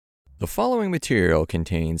The following material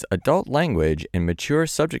contains adult language and mature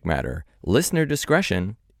subject matter. Listener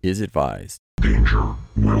discretion is advised. Danger,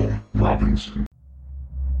 Will Robinson.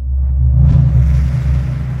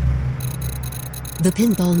 The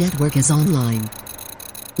Pinball Network is online.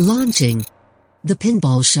 Launching The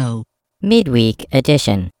Pinball Show. Midweek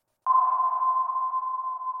edition.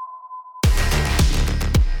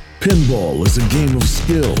 Pinball is a game of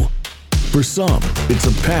skill. For some, it's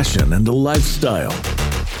a passion and a lifestyle.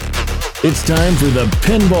 It's time for the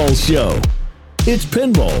Pinball Show. It's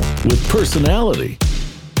pinball with personality.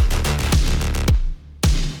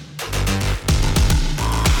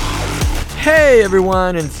 Hey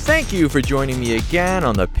everyone, and thank you for joining me again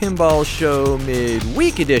on the Pinball Show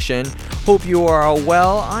Midweek Edition. Hope you are all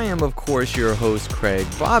well. I am, of course, your host, Craig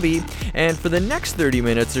Bobby, and for the next 30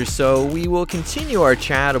 minutes or so, we will continue our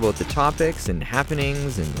chat about the topics and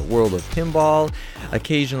happenings in the world of pinball.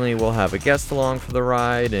 Occasionally, we'll have a guest along for the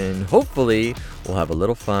ride, and hopefully, we'll have a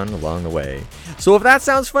little fun along the way. So if that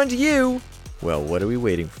sounds fun to you, well, what are we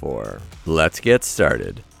waiting for? Let's get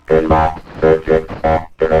started. Pinball subject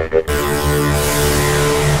activated.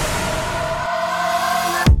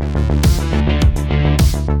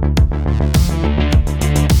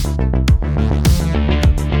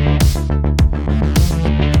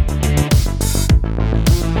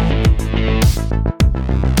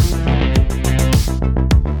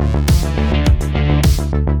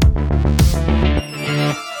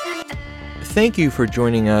 Thank you for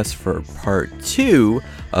joining us for part 2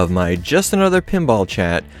 of my Just Another Pinball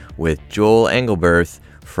chat with Joel Engelberth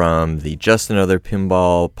from the Just Another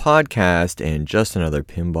Pinball podcast and Just Another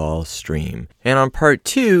Pinball stream. And on part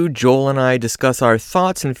 2, Joel and I discuss our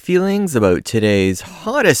thoughts and feelings about today's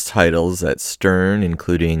hottest titles at Stern,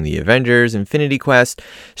 including The Avengers, Infinity Quest,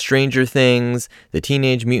 Stranger Things, The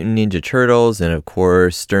Teenage Mutant Ninja Turtles, and of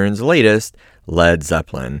course, Stern's latest, Led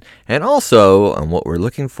Zeppelin, and also on what we're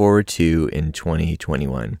looking forward to in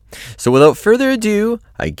 2021. So without further ado,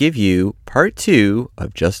 I give you part 2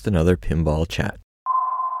 of Just Another Pinball chat.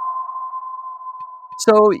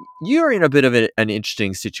 So you're in a bit of an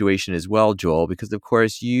interesting situation as well, Joel, because of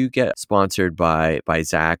course you get sponsored by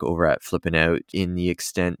Zach over at Flippin' Out in the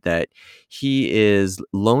extent that he is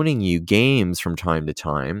loaning you games from time to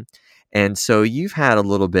time. And so you've had a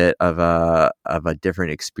little bit of a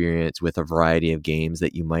different experience with a variety of games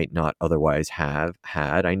that you might not otherwise have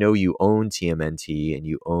had. I know you own TMNT and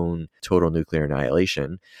you own Total Nuclear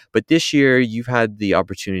Annihilation, but this year you've had the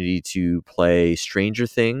opportunity to play Stranger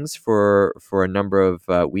Things for a number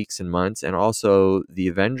of weeks and months, and also The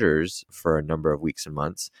Avengers for a number of weeks and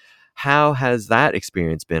months. How has that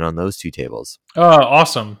experience been on those two tables?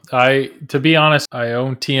 Awesome. To be honest, I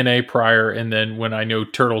owned TNA prior, and then when I knew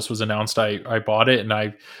Turtles was announced, I bought it, and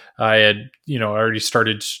I had already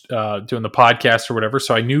started doing the podcast or whatever,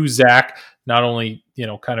 so I knew Zach not only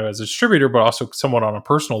kind of as a distributor, but also somewhat on a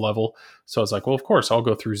personal level. So I was like, well, of course I'll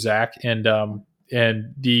go through Zach, and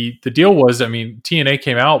the deal was, I mean, TNA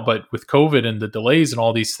came out, but with COVID and the delays and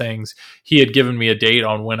all these things, he had given me a date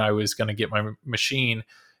on when I was going to get my machine.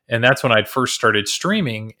 And that's when I'd first started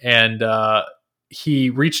streaming, and he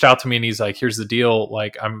reached out to me and he's like, here's the deal.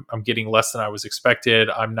 Like, I'm getting less than I was expected.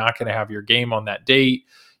 I'm not going to have your game on that date.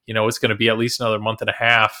 It's going to be at least another month and a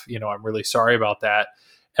half. I'm really sorry about that.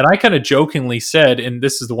 And I kind of jokingly said, and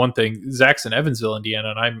this is the one thing, Zach's in Evansville, Indiana,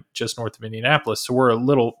 and I'm just north of Indianapolis. So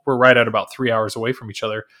we're right at about 3 hours away from each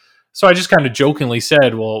other. So I just kind of jokingly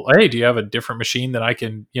said, well, hey, do you have a different machine that I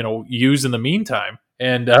can, use in the meantime?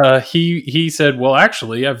 And he said, well,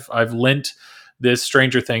 actually, I've lent this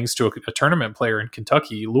Stranger Things to a tournament player in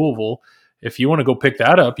Kentucky, Louisville. If you want to go pick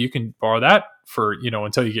that up, you can borrow that for,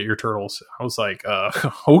 until you get your Turtles. I was like,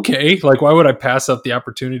 okay, like, why would I pass up the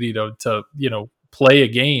opportunity to play a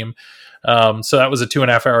game? So that was a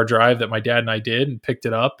 2.5 hour drive that my dad and I did, and picked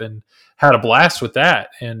it up and had a blast with that.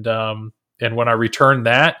 And when I returned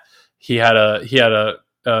that, he had an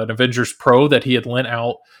Avengers Pro that he had lent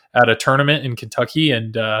out at a tournament in Kentucky,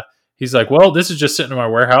 and he's like, well, this is just sitting in my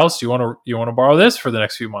warehouse. Do you want to borrow this for the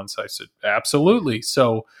next few months? I said, absolutely.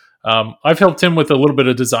 So I've helped him with a little bit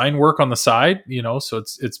of design work on the side, so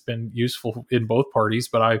it's been useful in both parties,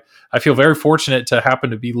 but I feel very fortunate to happen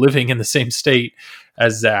to be living in the same state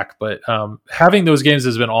as Zach. But having those games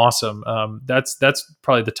has been awesome. That's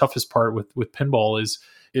probably the toughest part with pinball is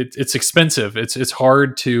it's expensive. It's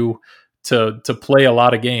hard to play a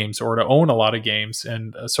lot of games or to own a lot of games.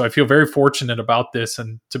 And so I feel very fortunate about this.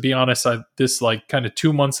 And to be honest, this like kind of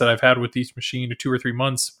 2 months that I've had with each machine, or 2 or 3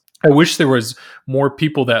 months, I wish there was more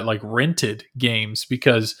people that like rented games,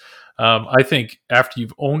 because I think after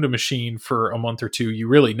you've owned a machine for a month or two, you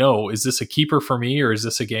really know, is this a keeper for me, or is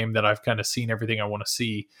this a game that I've kind of seen everything I want to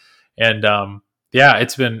see? And yeah,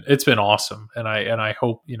 it's been awesome. And I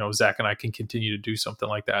hope, Zach and I can continue to do something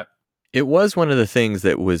like that. It was one of the things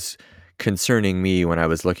that was concerning me when I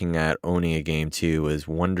was looking at owning a game too, was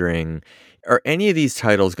wondering, are any of these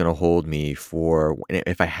titles going to hold me for,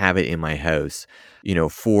 if I have it in my house,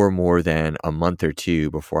 for more than a month or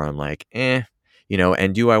two before I'm like, and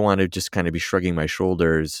do I want to just kind of be shrugging my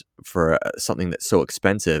shoulders for something that's so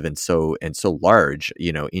expensive and so large,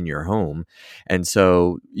 in your home? And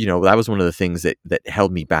so, that was one of the things that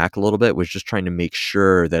held me back a little bit, was just trying to make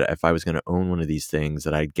sure that if I was going to own one of these things,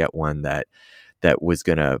 that I'd get one that was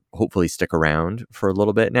going to hopefully stick around for a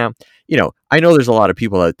little bit. Now, I know there's a lot of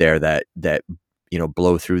people out there that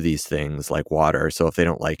blow through these things like water. So if they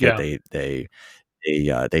don't like Yeah. it,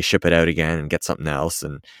 they ship it out again and get something else.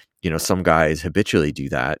 And some guys habitually do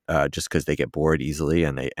that just because they get bored easily,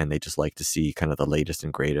 and they just like to see kind of the latest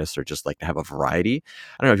and greatest, or just like to have a variety.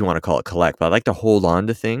 I don't know if you want to call it collect, but I like to hold on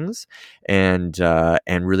to things and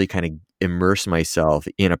really kind of immerse myself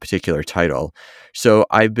in a particular title. So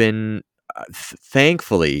I've been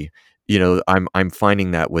thankfully, I'm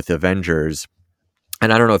finding that with Avengers,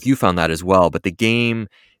 and I don't know if you found that as well, but the game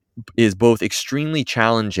is both extremely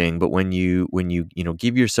challenging, but when you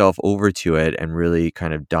give yourself over to it and really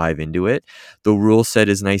kind of dive into it, the rule set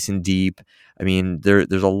is nice and deep. I mean,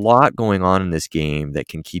 there's a lot going on in this game that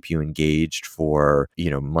can keep you engaged for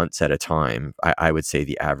months at a time. I would say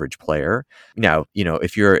the average player. Now,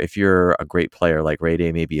 if you're a great player like Ray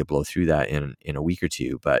Day, maybe you blow through that in a week or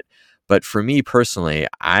two. But for me personally,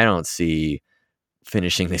 I don't see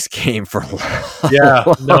finishing this game for Yeah, a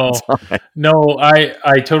long no, time. no,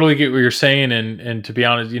 I totally get what you're saying. And to be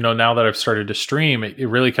honest, now that I've started to stream, it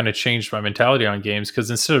really kind of changed my mentality on games,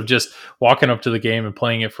 because instead of just walking up to the game and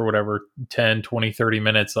playing it for whatever 10, 20, 30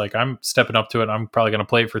 minutes, like I'm stepping up to it and I'm probably going to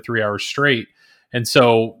play it for 3 hours straight. And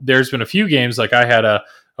so there's been a few games, like I had a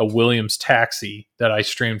Williams Taxi that I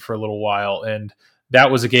streamed for a little while, and that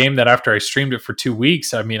was a game that after I streamed it for 2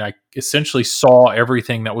 weeks, I mean, I essentially saw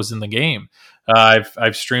everything that was in the game.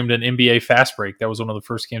 I've streamed an NBA Fast Break. That was one of the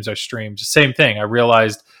first games I streamed. Same thing. I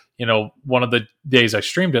realized, one of the days I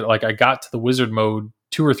streamed it, like I got to the wizard mode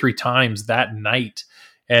 2 or 3 times that night.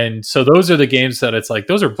 And so those are the games that it's like,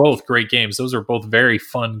 those are both great games. Those are both very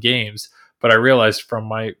fun games. But I realized from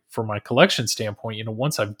my collection standpoint,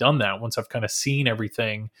 once I've done that, once I've kind of seen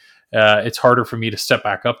everything, it's harder for me to step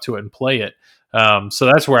back up to it and play it. So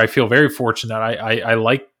that's where I feel very fortunate. I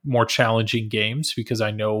like more challenging games because I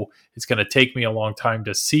know it's going to take me a long time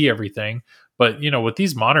to see everything. But with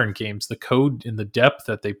these modern games, the code and the depth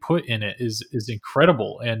that they put in it is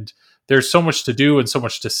incredible, and there's so much to do and so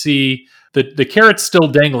much to see. The carrot's still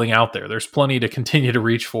dangling out there. There's plenty to continue to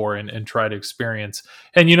reach for and try to experience.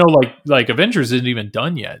 And like Avengers isn't even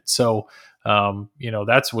done yet, so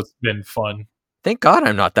that's what's been fun. Thank God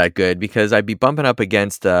I'm not that good, because I'd be bumping up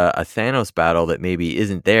against a Thanos battle that maybe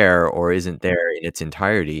isn't there or isn't there in its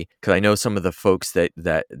entirety. Because I know some of the folks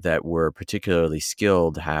that were particularly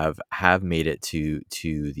skilled have made it to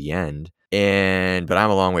the end, but I'm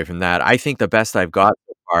a long way from that. I think the best I've got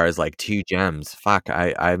so far is like 2 gems. Fuck,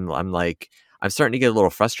 I'm like. I'm starting to get a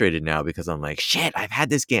little frustrated now, because I'm like, shit, I've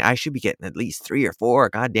had this game. I should be getting at least 3 or 4.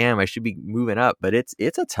 God damn, I should be moving up. But it's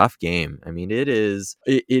a tough game. I mean, it is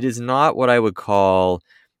not what I would call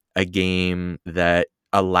a game that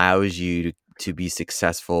allows you to be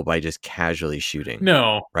successful by just casually shooting.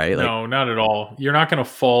 No, right? no, not at all. You're not going to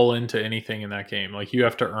fall into anything in that game. Like, you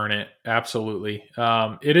have to earn it. Absolutely.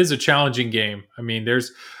 It is a challenging game. I mean,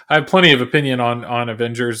 I have plenty of opinion on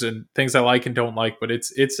Avengers and things I like and don't like, but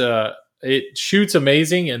it shoots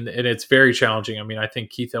amazing and it's very challenging. I mean, I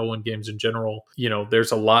think Keith Elwin games in general,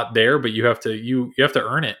 there's a lot there, but you have to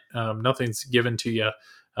earn it. Nothing's given to you,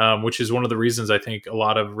 which is one of the reasons I think a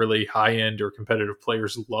lot of really high end or competitive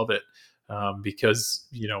players love it, because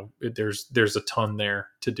there's a ton there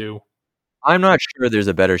to do. I'm not sure there's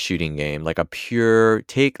a better shooting game, like a pure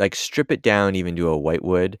strip it down even to a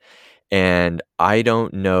whitewood, and I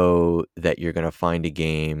don't know that you're going to find a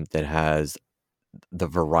game that has the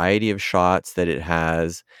variety of shots that it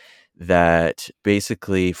has, that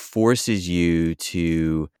basically forces you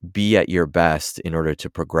to be at your best in order to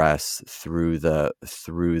progress through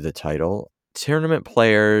the title. Tournament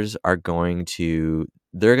players are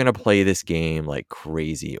they're going to play this game like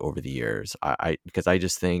crazy over the years. Because I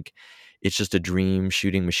just think it's just a dream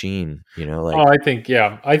shooting machine, I think,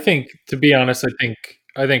 yeah. I think, to be honest,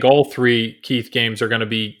 I think all 3 Keith games are going to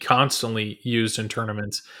be constantly used in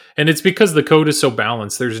tournaments. And it's because the code is so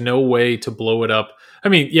balanced. There's no way to blow it up. I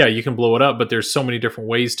mean, yeah, you can blow it up, but there's so many different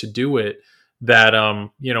ways to do it that,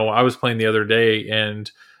 I was playing the other day,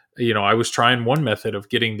 and I was trying one method of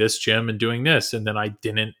getting this gem and doing this, and then I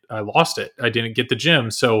lost it. I didn't get the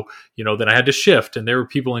gem. So, then I had to shift. And there were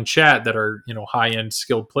people in chat that are, high end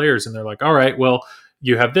skilled players. And they're like, all right, well,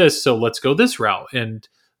 you have this, so let's go this route. And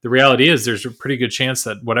the reality is there's a pretty good chance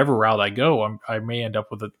that whatever route I go, I may end up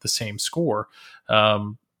with the same score.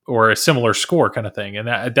 Or a similar score kind of thing.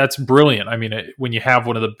 And that's brilliant. I mean, when you have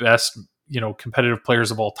one of the best, competitive players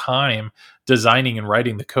of all time designing and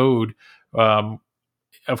writing the code,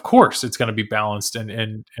 of course it's going to be balanced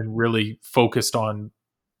and really focused on,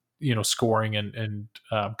 scoring and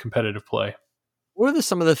competitive play. What are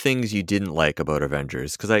some of the things you didn't like about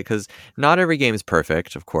Avengers? Because not every game is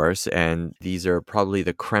perfect, of course, and these are probably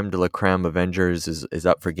the creme de la creme. Avengers is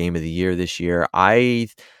up for Game of the Year this year.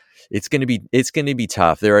 It's gonna be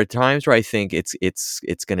tough. There are times where I think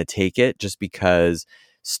it's gonna take it, just because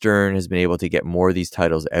Stern has been able to get more of these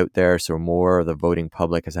titles out there, so more of the voting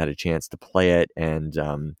public has had a chance to play it and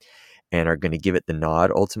are going to give it the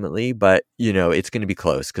nod ultimately. But it's going to be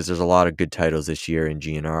close because there's a lot of good titles this year in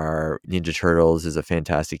GNR. Ninja Turtles is a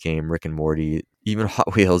fantastic game. Rick and Morty, even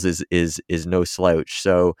Hot Wheels is no slouch.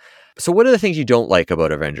 So what are the things you don't like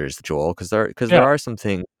about Avengers, Joel? Because there are some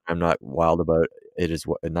things I'm not wild about. It is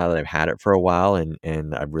now that I've had it for a while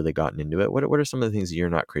and I've really gotten into it. What are some of the things that you're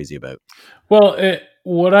not crazy about? Well,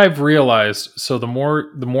 what I've realized, so the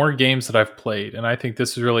more games that I've played, and I think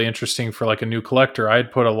this is really interesting for like a new collector,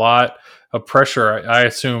 I'd put a lot of pressure. I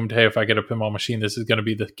assumed, hey, if I get a pinball machine, this is going to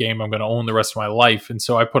be the game I'm going to own the rest of my life. And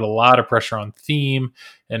so I put a lot of pressure on theme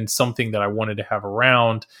and something that I wanted to have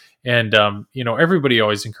around. And, everybody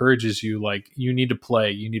always encourages you, like, you need to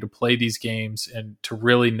play these games and to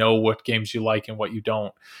really know what games you like and what you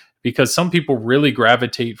don't, because some people really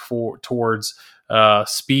gravitate towards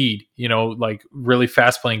speed, like really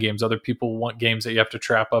fast playing games. Other people want games that you have to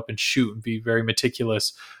trap up and shoot and be very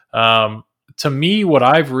meticulous. To me, what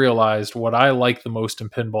I've realized, what I like the most in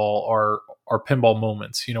pinball are pinball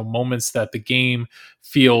moments, moments that the game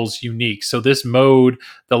feels unique. So this mode,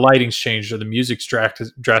 the lighting's changed or the music's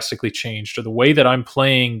drastically changed, or the way that I'm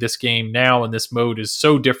playing this game now in this mode is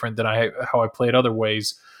so different than how I play it other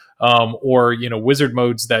ways. Or, wizard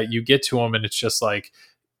modes that you get to them and it's just like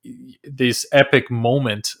this epic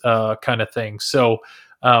moment kind of thing. So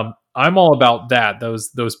I'm all about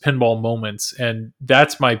those pinball moments, and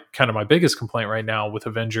that's my biggest complaint right now with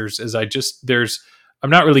Avengers is I'm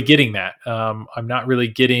not really getting that. I'm not really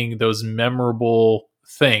getting those memorable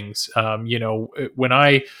things. When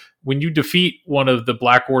you defeat one of the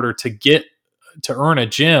Black Order to earn a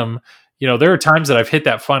gem, there are times that I've hit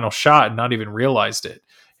that final shot and not even realized it.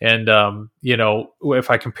 And if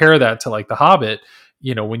I compare that to like The Hobbit,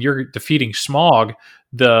 when you're defeating Smaug,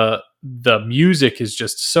 the music is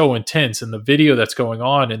just so intense, and the video that's going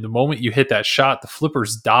on, and the moment you hit that shot, the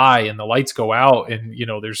flippers die and the lights go out, and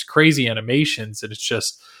there's crazy animations, and it's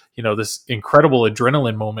just this incredible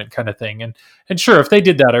adrenaline moment kind of thing. And sure, if they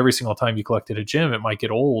did that every single time you collected a gem, it might get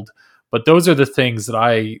old, but those are the things that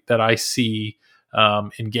I see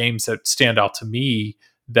in games that stand out to me,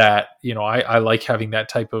 that I like having that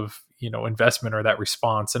type of investment or that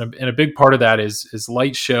response. And a big part of that is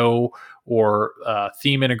light show or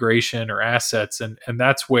theme integration or assets. And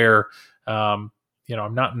that's where, I'm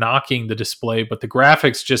not knocking the display, but the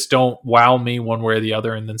graphics just don't wow me one way or the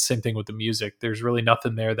other. And then same thing with the music. There's really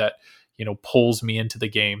nothing there that, pulls me into the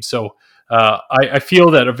game. So I feel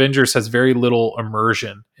that Avengers has very little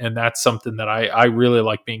immersion, and that's something that I really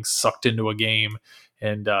like, being sucked into a game.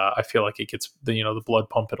 And I feel like it gets the blood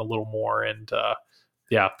pumping a little more. And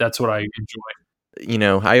that's what I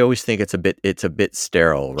enjoy. I always think it's a bit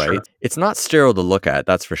sterile, right? Sure. It's not sterile to look at,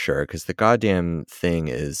 that's for sure, because the goddamn thing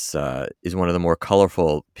is one of the more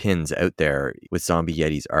colorful pins out there with Zombie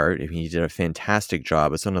Yeti's art. I mean, he did a fantastic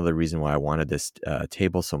job. It's another reason why I wanted this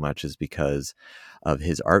table so much, is because of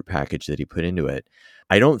his art package that he put into it.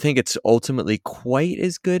 I don't think it's ultimately quite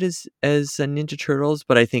as good as Ninja Turtles,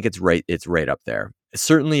 but I think it's right up there.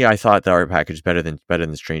 Certainly, I thought the art package is better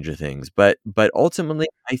than Stranger Things, but ultimately,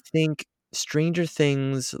 I think Stranger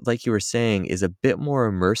Things, like you were saying, is a bit more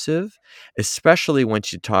immersive, especially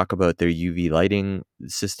once you talk about their UV lighting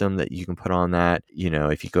system that you can put on that.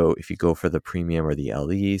 If you go for the premium or the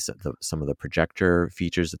LE, some of the projector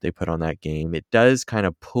features that they put on that game, it does kind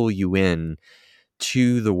of pull you in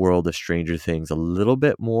to the world of Stranger Things a little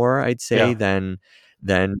bit more, I'd say, than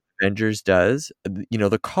Avengers does.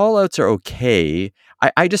 The call outs are okay.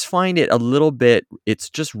 I just find it a little bit, it's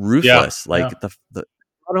just ruthless. The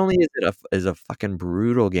not only is it a fucking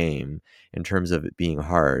brutal game in terms of it being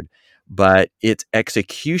hard, but its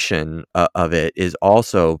execution of it is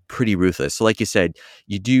also pretty ruthless. So like you said,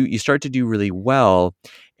 you start to do really well,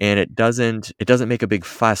 and it doesn't make a big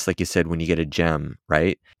fuss, like you said, when you get a gem,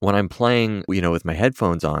 right? When I'm playing, with my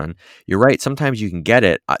headphones on, you're right. Sometimes you can get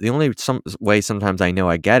it. The only way sometimes I know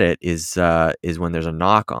I get it is when there's a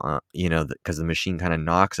knock on, because the machine kind of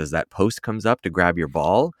knocks as that post comes up to grab your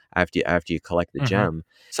ball after you collect the Mhm. gem.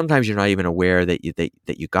 Sometimes you're not even aware that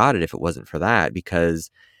you got it if it wasn't for that, because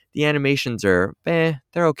the animations are, they're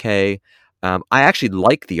okay. I actually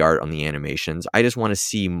like the art on the animations. I just want to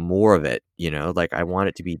see more of it, like I want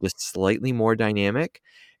it to be just slightly more dynamic,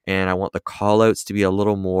 and I want the call outs to be a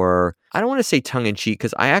little more, I don't want to say tongue in cheek,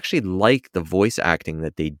 because I actually like the voice acting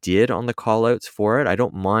that they did on the call outs for it. I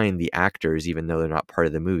don't mind the actors, even though they're not part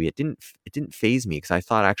of the movie. It didn't phase me, because I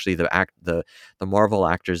thought actually the Marvel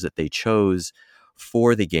actors that they chose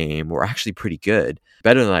for the game were actually pretty good,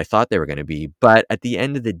 better than I thought they were going to be. But at the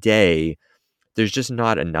end of the day, there's just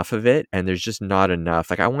not enough of it, and there's just not enough.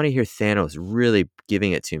 Like, I want to hear Thanos really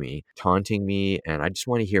giving it to me, taunting me, and I just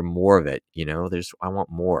want to hear more of it. I want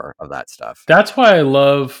more of that stuff. That's why I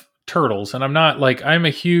love Turtles, and I'm a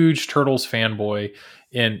huge Turtles fanboy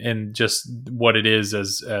in just what it is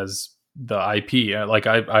as the IP.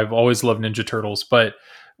 I've always loved Ninja Turtles, but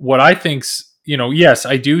what I think's, yes,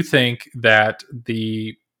 I do think that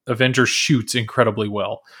the Avengers shoots incredibly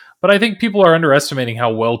well. But I think people are underestimating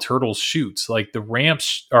how well Turtles shoots. Like, the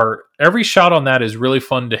ramps are, every shot on that is really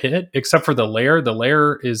fun to hit, except for the layer. The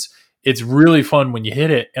layer is, it's really fun when you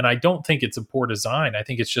hit it, and I don't think it's a poor design. I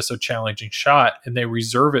think it's just a challenging shot, and they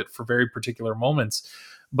reserve it for very particular moments.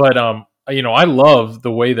 But I love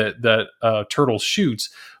the way that Turtles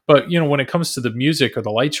shoots. But when it comes to the music or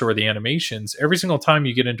the light show or the animations, every single time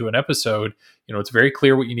you get into an episode, it's very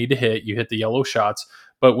clear what you need to hit. You hit the yellow shots.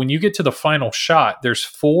 But when you get to the final shot, there's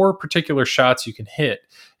 4 particular shots you can hit,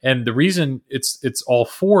 and the reason it's all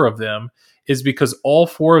 4 of them is because all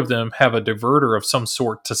 4 of them have a diverter of some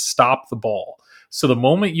sort to stop the ball. So the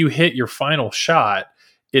moment you hit your final shot,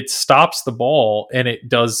 it stops the ball, and it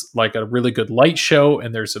does like a really good light show,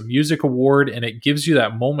 and there's a music award, and it gives you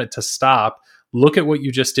that moment to stop, look at what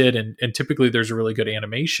you just did, and typically there's a really good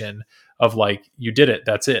animation of like, you did it,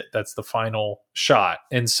 that's the final shot.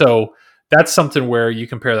 And so that's something where you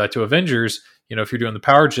compare that to Avengers. If you're doing the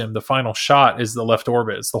power gym, the final shot is the left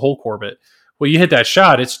orbit, it's the Hulk orbit. Well, you hit that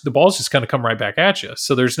shot, the ball's just going to come right back at you.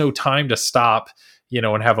 So there's no time to stop,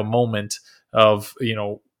 and have a moment of,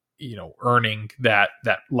 earning that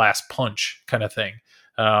last punch kind of thing.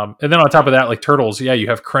 And then on top of that, like Turtles, yeah, you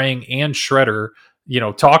have Krang and Shredder,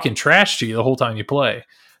 talking trash to you the whole time you play,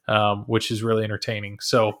 which is really entertaining.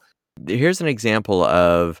 So Here's an example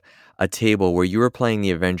of a table where you were playing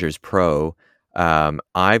the Avengers Pro.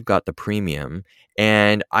 I've got the Premium,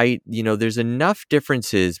 and there's enough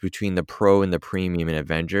differences between the Pro and the Premium in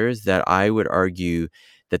Avengers that I would argue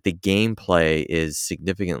that the gameplay is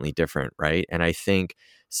significantly different, right? And I think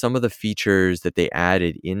some of the features that they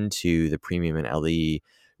added into the Premium and LE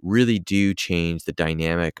really do change the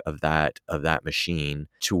dynamic of that machine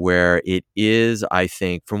to where it is, I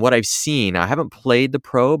think, from what I've seen. I haven't played the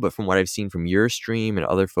Pro, but from what I've seen from your stream and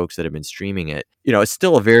other folks that have been streaming it, it's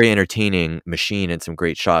still a very entertaining machine and some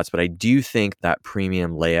great shots. But I do think that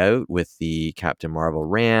Premium layout with the Captain Marvel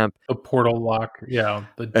ramp, the portal lock, yeah.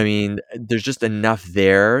 I mean, there's just enough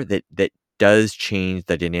there that does change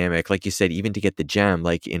the dynamic. Like you said, even to get the gem,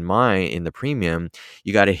 like in the Premium,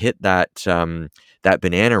 you got to hit that that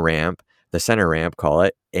banana ramp, the center ramp, call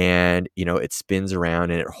it, and it spins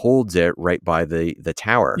around and it holds it right by the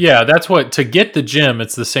tower. Yeah, that's what, to get the gem,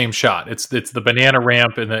 it's the same shot. It's the banana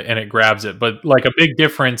ramp, and it grabs it. But like, a big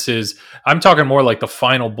difference is, I'm talking more like the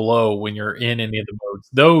final blow when you're in any of the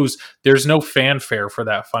modes. There's no fanfare for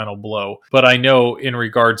that final blow. But I know in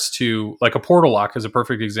regards to like a portal lock is a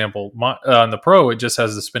perfect example. On the Pro, it just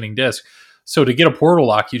has the spinning disc. So to get a portal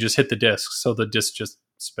lock, you just hit the disc. So the disc just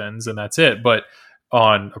spins and that's it. But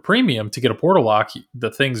on a Premium, to get a portal lock, the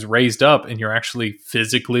thing's raised up and you're actually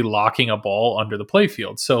physically locking a ball under the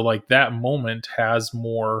playfield. So like, that moment has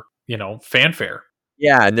more, fanfare.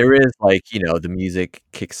 Yeah, and there is like, the music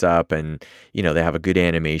kicks up, and they have a good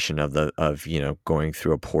animation of going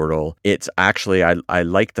through a portal. It's actually, I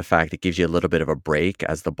like the fact it gives you a little bit of a break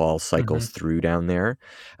as the ball cycles through down there.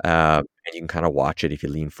 And you can kind of watch it if you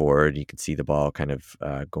lean forward. You can see the ball kind of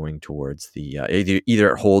going towards the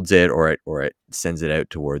either it holds it or it sends it out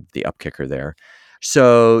toward the up kicker there.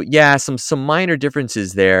 So yeah, some minor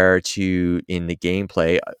differences there to in the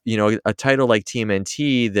gameplay. A title like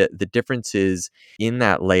TMNT, the differences in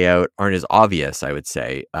that layout aren't as obvious, I would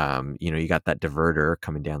say. You got that diverter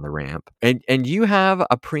coming down the ramp, and you have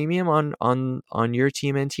a premium on your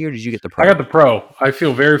TMNT, or did you get the I Pro? got the Pro. I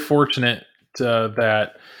feel very fortunate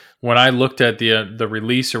that when I looked at the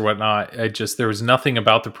release or whatnot, there was nothing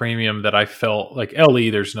about the premium that I felt like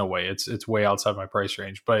LE. There's no way, it's way outside my price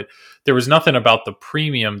range. But there was nothing about the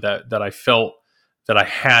premium that I felt that I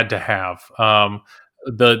had to have.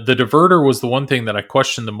 The diverter was the one thing that I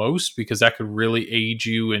questioned the most because that could really aid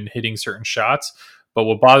you in hitting certain shots. But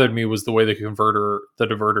what bothered me was the way the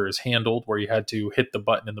diverter is handled, where you had to hit the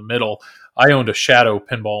button in the middle. I owned a Shadow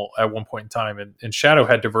pinball at one point in time, and Shadow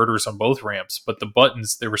had diverters on both ramps, but the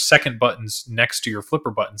buttons, there were second buttons next to your flipper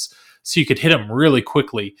buttons, so you could hit them really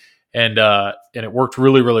quickly, and it worked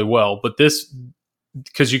really, really well. But this,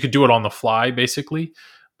 because you could do it on the fly, basically.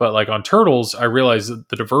 But like on Turtles, I realized that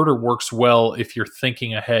the diverter works well if you're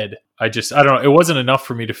thinking ahead. I don't know. It wasn't enough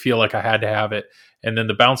for me to feel like I had to have it. And then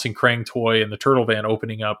the bouncing Krang toy and the turtle van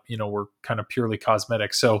opening up, were kind of purely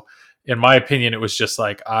cosmetic. So in my opinion, it was just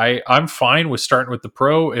like, I'm fine with starting with the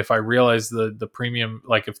Pro. If I realize the premium,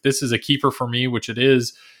 like if this is a keeper for me, which it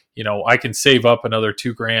is, I can save up another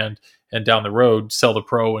 $2,000 and down the road sell the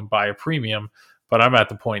Pro and buy a premium. But I'm at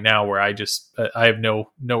the point now where I have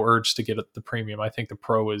no urge to get the premium. I think the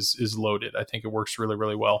Pro is loaded. I think it works really,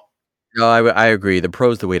 really well. No, I agree. The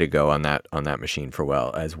Pro's the way to go on that machine for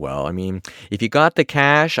well as well. I mean, if you got the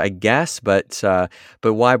cash, I guess, but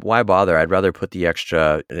why bother? I'd rather put the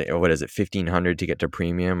extra, what is it, 1,500 to get to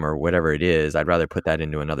premium or whatever it is. I'd rather put that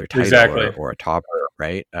into another title Exactly. or a topper,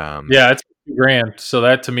 right? Yeah, it's $2,000. So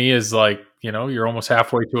that to me is like, you're almost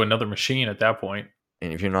halfway to another machine at that point.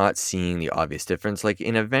 And if you're not seeing the obvious difference, like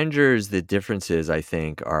in Avengers, the differences I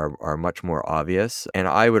think are much more obvious, and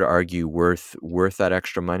I would argue worth that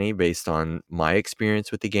extra money based on my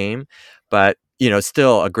experience with the game. But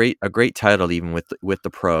still a great title even with the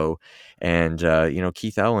Pro, and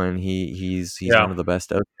Keith Elwin, he's one of the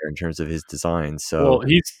best out there in terms of his design. So well,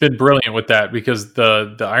 he's been brilliant with that because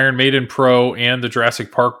the Iron Maiden Pro and the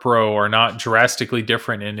Jurassic Park Pro are not drastically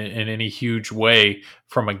different in any huge way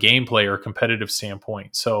from a gameplay or competitive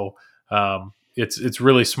standpoint. So it's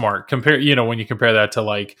really smart. When you compare that to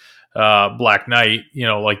like Black Knight,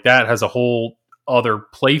 like that has a whole other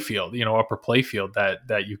play field, upper play field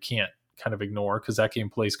that you can't kind of ignore because that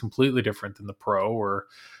game plays completely different than the Pro or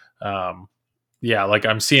yeah, like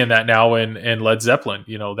I'm seeing that now in Led Zeppelin.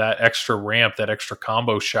 That extra ramp, that extra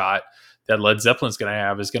combo shot that Led Zeppelin's going to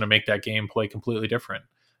have is going to make that game play completely different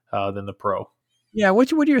than the Pro. yeah,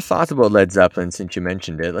 what are your thoughts about Led Zeppelin since you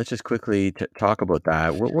mentioned it? Let's just quickly talk about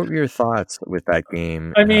that. What were your thoughts with that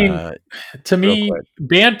game? I mean, to real me, quick?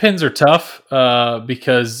 band pins are tough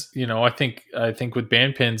because I think with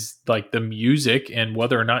band pins, like the music and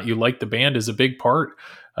whether or not you like the band is a big part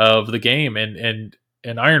of the game.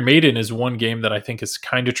 And Iron Maiden is one game that I think has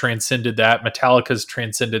kind of transcended that. Metallica's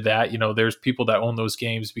transcended that. There's people that own those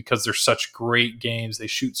games because they're such great games. They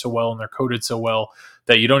shoot so well and they're coded so well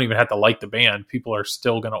that you don't even have to like the band. People are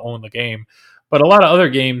still going to own the game. But a lot of other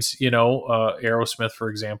games, Aerosmith, for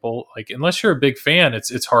example, like unless you're a big fan,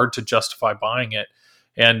 it's hard to justify buying it.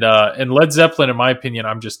 And Led Zeppelin, in my opinion,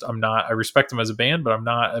 I'm not. I respect them as a band, but I'm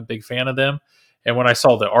not a big fan of them. And when I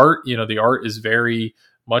saw the art, the art is very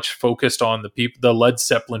much focused on the Led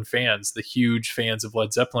Zeppelin fans. The huge fans of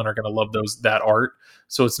Led Zeppelin are going to love that art.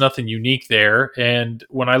 So it's nothing unique there. And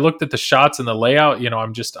when I looked at the shots and the layout,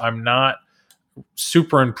 I'm not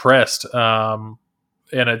super impressed. And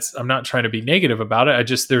I'm not trying to be negative about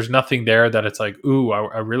it. There's nothing there that it's like, ooh,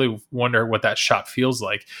 I really wonder what that shot feels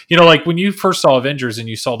like. Like when you first saw Avengers and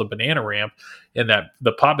you saw the banana ramp and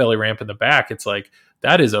the potbelly ramp in the back, it's like,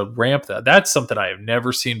 that is a ramp that's something I have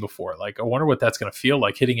never seen before. Like, I wonder what that's going to feel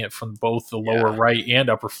like hitting it from both the lower right and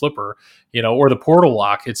upper flipper, or the portal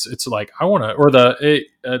lock. It's like, I want to, or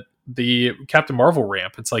the Captain Marvel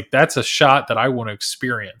ramp. It's like, that's a shot that I want to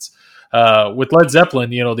experience. With Led Zeppelin,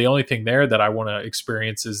 the only thing there that I want to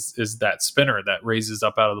experience is that spinner that raises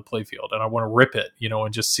up out of the playfield, and I want to rip it,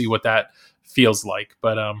 and just see what that feels like.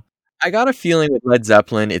 But I got a feeling with Led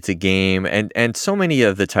Zeppelin, it's a game, and so many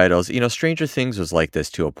of the titles, Stranger Things was like this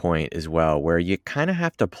to a point as well, where you kind of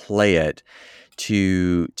have to play it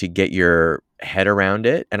to get your head around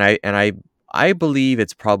it, and I believe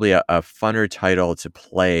it's probably a funner title to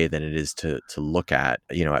play than it is to look at,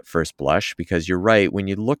 at first blush, because you're right. When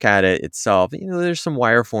you look at it itself, there's some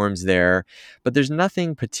wireforms there, but there's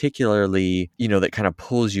nothing particularly, that kind of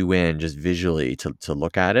pulls you in just visually to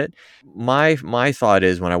look at it. My thought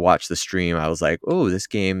is when I watched the stream, I was like, oh, this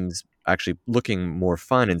game's actually looking more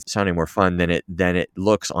fun and sounding more fun than it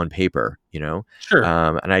looks on paper, you know. Sure.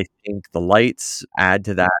 And I think the lights add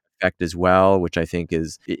to that effect as well, which I think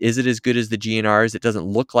is it as good as the GNRs? It doesn't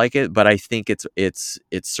look like it, but I think it's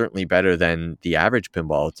certainly better than the average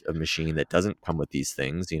pinball machine that doesn't come with these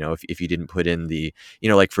things. You know, if you didn't put in the, you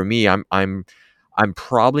know, like for me, I'm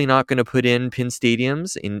probably not going to put in pin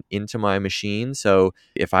stadiums into my machine. So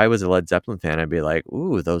if I was a Led Zeppelin fan, I'd be like,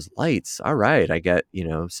 "Ooh, those lights! All right, I get, you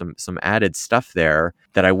know, some added stuff there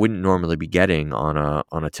that I wouldn't normally be getting on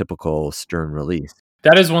a typical Stern release."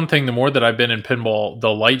 That is one thing. The more that I've been in pinball, the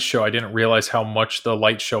light show, I didn't realize how much the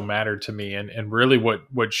light show mattered to me. And really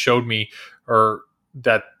what showed me, or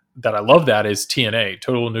that I love, that is TNA,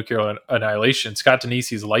 Total Nuclear Annihilation. Scott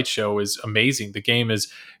Denise's light show is amazing. The game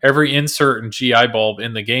is, every insert and GI bulb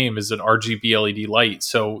in the game is an RGB LED light.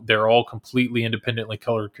 So they're all completely independently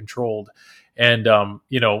color controlled. And,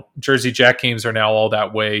 you know, Jersey Jack games are now all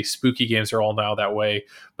that way. Spooky games are all now that way.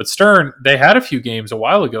 But Stern, they had a few games a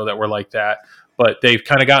while ago that were like that, but they've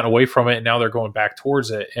kind of gotten away from it, and now they're going back towards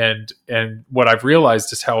it. And what I've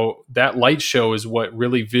realized is how that light show is what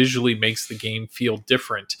really visually makes the game feel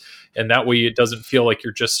different. And that way it doesn't feel like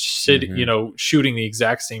you're just sitting, you know, shooting the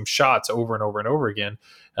exact same shots over and over and over again.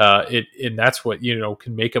 And that's what, you know,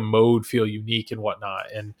 can make a mode feel unique and whatnot.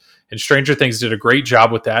 And Stranger Things did a great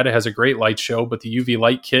job with that. It has a great light show, but the UV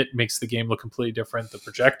light kit makes the game look completely different. The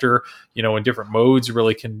projector, you know, in different modes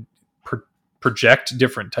really can project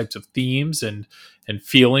different types of themes and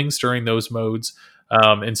feelings during those modes.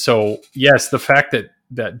 And so, yes, the fact that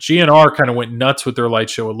GNR kind of went nuts with their light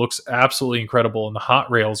show, it looks absolutely incredible. And the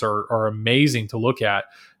hot rails are amazing to look at.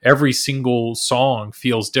 Every single song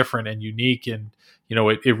feels different and unique. And, you know,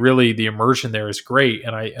 it really, the immersion there is great.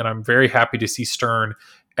 And I'm very happy to see Stern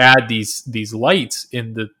add these lights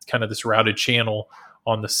in the kind of this routed channel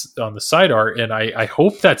on the side art. And I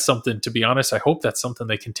hope that's something, to be honest, I hope that's something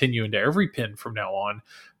they continue into every pin from now on,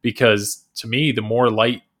 because to me, the more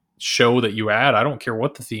light show that you add, I don't care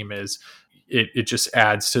what the theme is, it just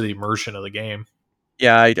adds to the immersion of the game.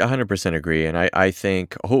 Yeah, I 100% agree. And I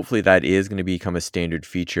think hopefully that is going to become a standard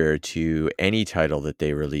feature to any title that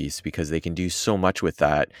they release, because they can do so much with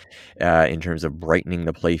that in terms of brightening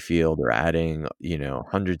the playfield or adding, you know,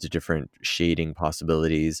 hundreds of different shading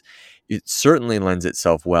possibilities. It certainly lends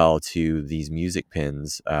itself well to these music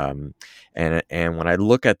pins. And when I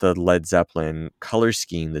look at the Led Zeppelin color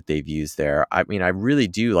scheme that they've used there, I mean, I really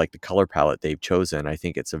do like the color palette they've chosen. I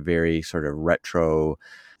think it's a very sort of retro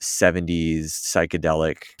 70s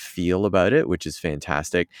psychedelic feel about it, which is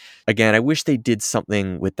fantastic. Again, I wish they did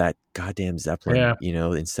something with that goddamn Zeppelin, Yeah. you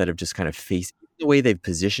know, instead of just kind of facing the way they've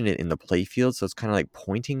positioned it in the playfield. So it's kind of like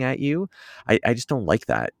pointing at you. I just don't like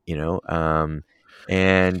that, you know?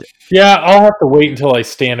 And Yeah, I'll have to wait until I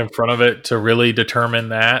stand in front of it to really determine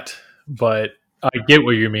that. But I get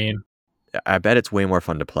what you mean. I bet it's way more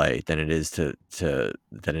fun to play than it is than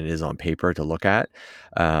it is on paper to look at.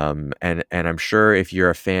 And I'm sure if you're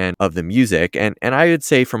a fan of the music, and I would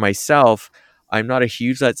say for myself, I'm not a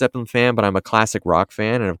huge Led Zeppelin fan, but I'm a classic rock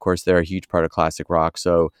fan, and of course they're a huge part of classic rock.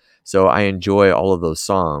 So I enjoy all of those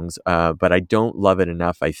songs, but I don't love it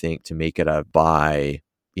enough, I think, to make it a buy,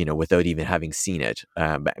 you know, without even having seen it.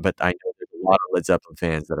 But I know there's a lot of Led Zeppelin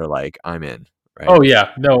fans that are like, I'm in. Right? Oh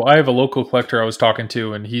yeah, no, I have a local collector I was talking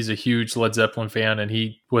to, and he's a huge Led Zeppelin fan, and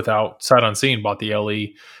he, without sight unseen, bought the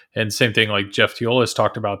LE. And same thing, like Jeff Teolis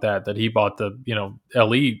talked about that he bought the, you know,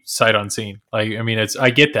 LE sight unseen. Like, I mean,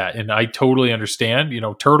 I get that, and I totally understand. You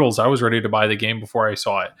know, Turtles, I was ready to buy the game before I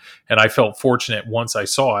saw it, and I felt fortunate once I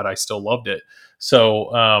saw it. I still loved it,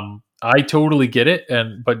 so I totally get it.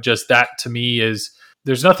 But just that to me is,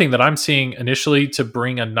 there's nothing that I'm seeing initially to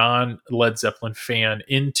bring a non-Led Zeppelin fan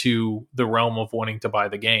into the realm of wanting to buy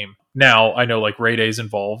the game. Now, I know like Ray Day's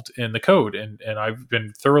involved in the code, and I've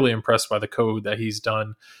been thoroughly impressed by the code that he's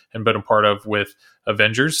done and been a part of with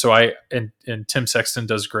Avengers. So and Tim Sexton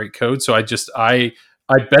does great code. So I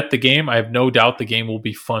bet the game, I have no doubt the game will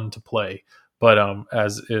be fun to play. But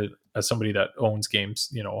as somebody that owns games,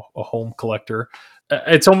 you know, a home collector,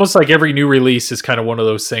 it's almost like every new release is kind of one of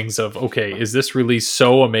those things of, okay, is this release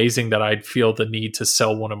so amazing that I'd feel the need to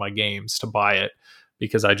sell one of my games to buy it,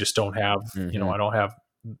 because I just don't have, you know, I don't have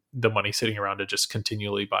the money sitting around to just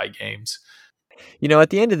continually buy games. You know, at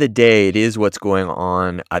the end of the day, it is what's going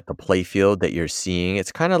on at the playfield that you're seeing.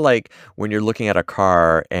 It's kind of like when you're looking at a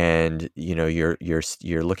car and, you know, you're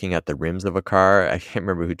looking at the rims of a car. I can't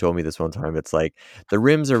remember who told me this one time. It's like the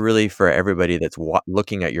rims are really for everybody that's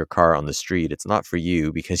looking at your car on the street. It's not for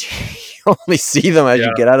you, because you only see them as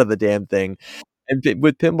you get out of the damn thing. And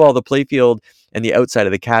with pinball, the playfield and the outside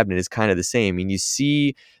of the cabinet is kind of the same. I mean, you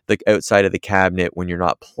see the outside of the cabinet when you're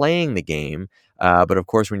not playing the game, but of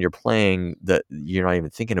course, when you're playing, you're not even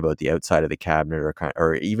thinking about the outside of the cabinet,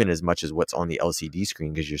 or even as much as what's on the LCD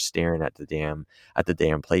screen, because you're staring at the damn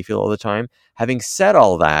playfield all the time. Having said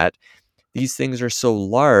all that, these things are so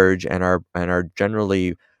large and are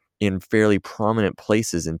generally in fairly prominent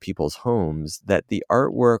places in people's homes that the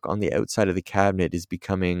artwork on the outside of the cabinet is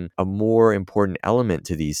becoming a more important element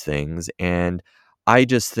to these things. And I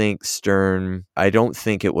just think Stern, I don't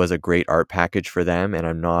think it was a great art package for them, and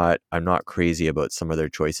I'm not crazy about some of their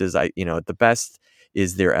choices. The best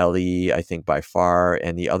is their LE, I think, by far,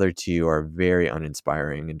 and the other two are very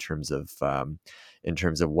uninspiring in terms of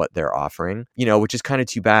what they're offering, which is kind of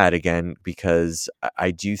too bad, again, because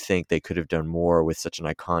I do think they could have done more with such an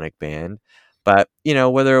iconic band. But,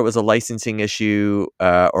 whether it was a licensing issue,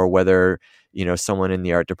 or whether, someone in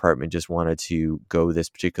the art department just wanted to go this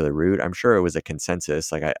particular route, I'm sure it was a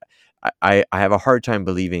consensus. Like, I have a hard time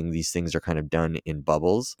believing these things are kind of done in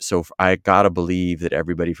bubbles. So I gotta believe that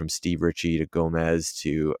everybody from Steve Ritchie to Gomez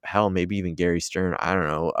to hell, maybe even Gary Stern, I don't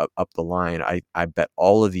know, up the line, I bet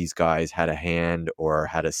all of these guys had a hand or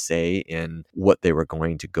had a say in what they were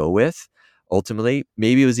going to go with. Ultimately,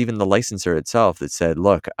 maybe it was even the licensor itself that said,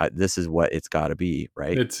 look, this is what it's got to be,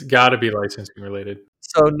 right? It's got to be licensing related.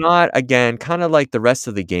 So not, again, kind of like the rest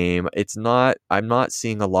of the game. I'm not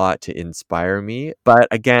seeing a lot to inspire me, but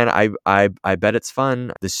again, I bet it's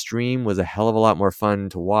fun. The stream was a hell of a lot more fun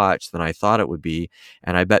to watch than I thought it would be,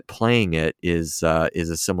 and I bet playing it is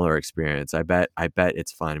a similar experience. I bet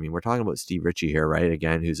it's fun. I mean, we're talking about Steve Ritchie here, right?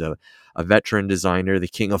 Again, who's a veteran designer, the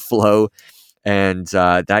king of flow, and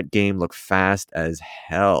that game looked fast as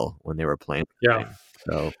hell when they were playing. Yeah.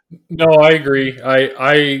 So no, I agree.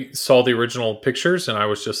 I saw the original pictures and I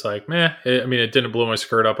was just like, meh. It didn't blow my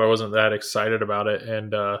skirt up. I wasn't that excited about it.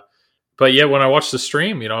 And but yeah, when I watched the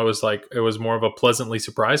stream, I was like, it was more of a pleasantly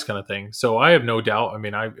surprised kind of thing. So I have no doubt. I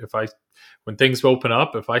mean, when things open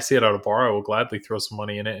up, if I see it at a bar, I will gladly throw some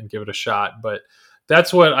money in it and give it a shot. But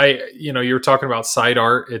that's what you were talking about side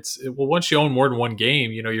art. Once you own more than one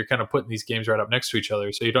game, you're kind of putting these games right up next to each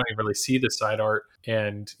other. So you don't even really see the side art.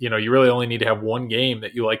 And, you really only need to have one game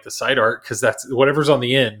that you like the side art, because that's whatever's on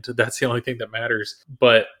the end. That's the only thing that matters.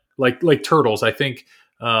 But like Turtles, I think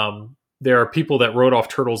there are people that wrote off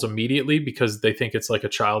Turtles immediately because they think it's like a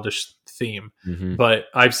childish theme. mm-hmm. But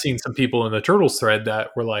I've seen some people in the Turtles thread that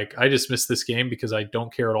were like, I just missed this game because I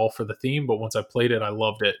don't care at all for the theme. But once I played it, I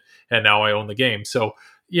loved it. And now I own the game. So,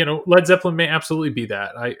 Led Zeppelin may absolutely be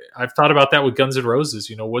that. I've thought about that with Guns N'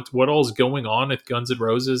 Roses. What all is going on at Guns N'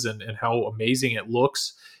 Roses and how amazing it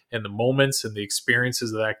looks and the moments and the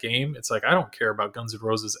experiences of that game. It's like, I don't care about Guns N'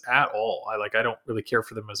 Roses at all. I don't really care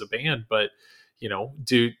for them as a band, but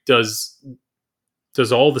does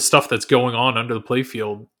all the stuff that's going on under the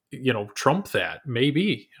playfield, trump that?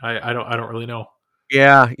 Maybe. I don't really know.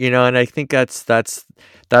 Yeah, and I think that's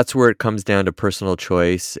where it comes down to personal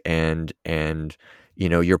choice and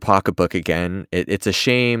your pocketbook again. It's a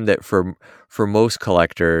shame that for most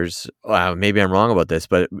collectors, maybe I'm wrong about this,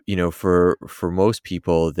 but for most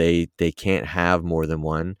people, they can't have more than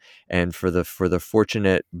one, and for the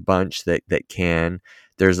fortunate bunch that can,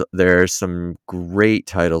 there's some great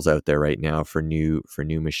titles out there right now for new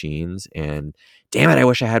machines. And damn it, I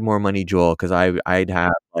wish I had more money, Joel, because I'd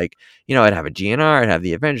have I'd have a GNR, I'd have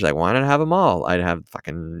the Avengers. Like, why not have them all? I'd have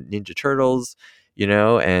fucking Ninja Turtles,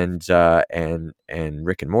 and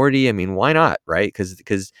Rick and Morty. I mean, why not, right?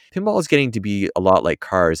 Because pinball is getting to be a lot like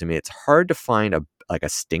cars. I mean, it's hard to find a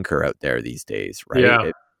stinker out there these days, right? Yeah.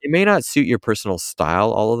 It may not suit your personal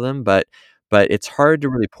style, all of them, but it's hard to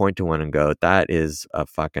really point to one and go, that is a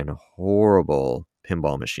fucking horrible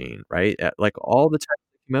pinball machine, right? Like all the time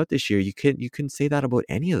that came out this year, you couldn't say that about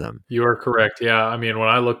any of them. You are correct. Yeah. I mean, when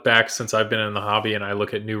I look back since I've been in the hobby and I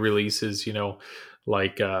look at new releases,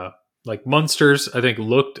 like Munsters, I think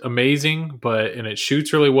looked amazing, and it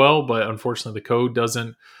shoots really well, but unfortunately the code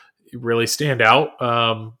doesn't really stand out.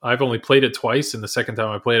 I've only played it twice, and the second time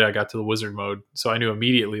I played it, I got to the wizard mode. So I knew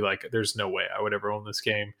immediately, like, there's no way I would ever own this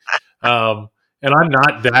game. And I'm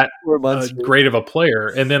not that great of a player.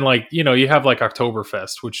 And then, you have like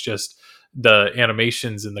Oktoberfest, which just the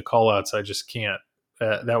animations and the callouts, I just can't.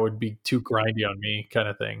 That would be too grindy on me, kind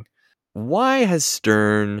of thing. Why has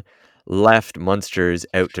Stern left Munsters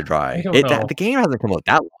out to dry? I don't know. The game hasn't come out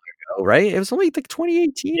that long ago, right? It was only like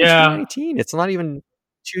 2018 or 2019. It's not even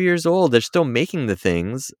 2 years old. They're still making the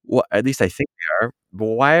things. Well, at least I think they are. But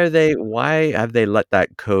why have they let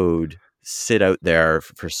that code sit out there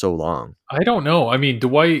for so long? I don't know. I mean,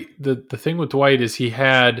 Dwight, the thing with Dwight is he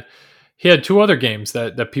had he had two other games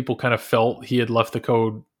that people kind of felt he had left the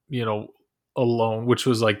code, alone, which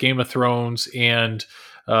was like Game of Thrones and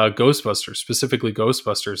Ghostbusters, specifically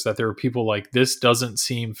Ghostbusters, that there were people like, this doesn't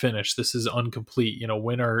seem finished. This is incomplete.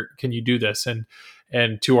 Can you do this?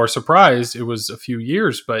 And to our surprise, it was a few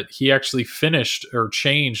years, but he actually finished or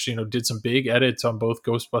changed, did some big edits on both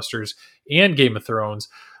Ghostbusters and Game of Thrones.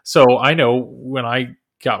 So I know when I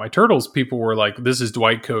got my Turtles, people were like, this is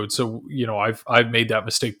Dwight code. So, I've made that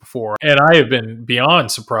mistake before. And I have been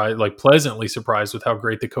beyond surprised, like pleasantly surprised with how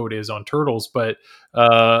great the code is on Turtles. But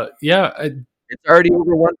It's already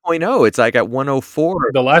over 1.0. It's like at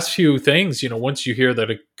 104. the last few things, once you hear that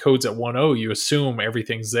a code's at 1.0, you assume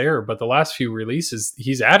everything's there. But the last few releases,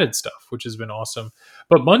 he's added stuff, which has been awesome.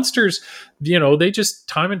 But Munsters, they just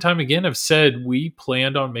time and time again have said, we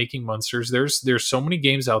planned on making Munsters. There's so many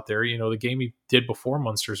games out there. The game he did before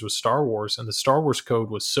Munsters was Star Wars, and the Star Wars code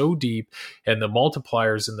was so deep, and the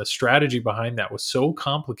multipliers and the strategy behind that was so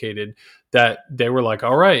complicated that they were like,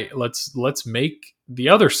 all right, let's make the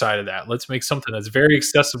other side of that. Let's make something that's very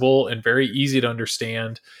accessible and very easy to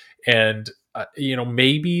understand. And,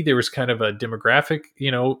 maybe there was kind of a demographic,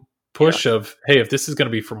 push of, hey, if this is going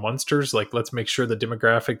to be for Munsters, like, let's make sure the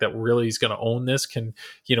demographic that really is going to own this can,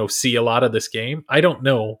 see a lot of this game. I don't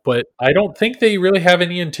know, but I don't think they really have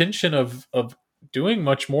any intention of doing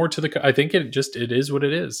much more to I think it is what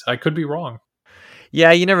it is. I could be wrong.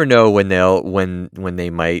 Yeah, you never know when they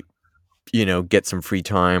might get some free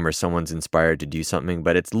time or someone's inspired to do something,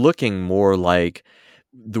 but it's looking more like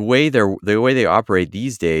the way they operate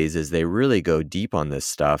these days is they really go deep on this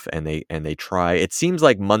stuff, and they try. It seems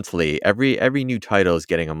like monthly, every new title is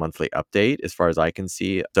getting a monthly update as far as I can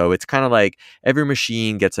see. So it's kind of like every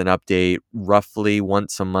machine gets an update roughly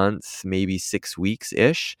once a month, maybe 6 weeks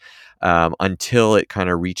ish, until it kind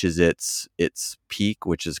of reaches its peak,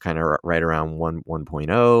 which is kind of right around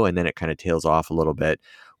 1.0, and then it kind of tails off a little bit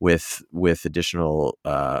with additional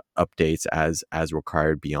updates as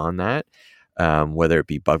required beyond that, whether it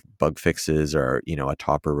be bug fixes or a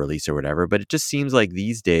topper release or whatever. But it just seems like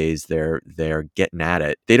these days they're getting at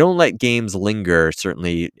it. They don't let games linger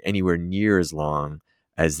certainly anywhere near as long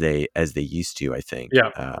as they used to, I think. Yeah,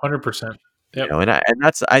 100%. Yep.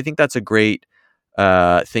 I think that's a great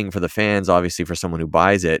thing for the fans, obviously for someone who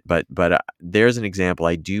buys it, but there's an example,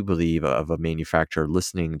 I do believe, of a manufacturer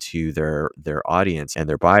listening to their audience and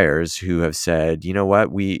their buyers who have said, you know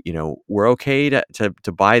what, we're okay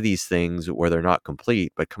to buy these things where they're not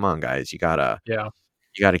complete, but come on guys, you gotta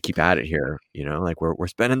keep at it here, like we're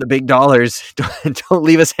spending the big dollars. Don't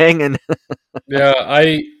leave us hanging. Yeah,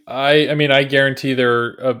 I mean, I guarantee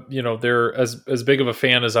they're as big of a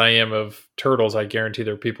fan as I am of Turtles. I guarantee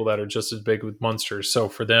there are people that are just as big with Munsters. So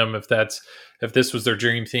for them, if this was their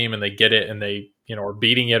dream theme and they get it and they are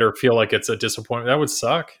beating it or feel like it's a disappointment, that would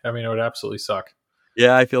suck. I mean, it would absolutely suck.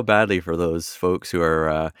 Yeah, I feel badly for those folks who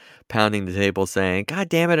are pounding the table saying, God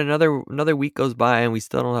damn it, another week goes by and we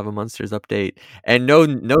still don't have a Munsters update. And no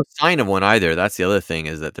sign of one either. That's the other thing,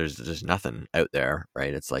 is that there's just nothing out there,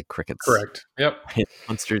 right? It's like crickets. Correct. Yep.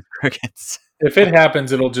 Munsters crickets. If it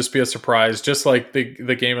happens, it'll just be a surprise, just like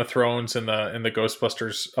the Game of Thrones and the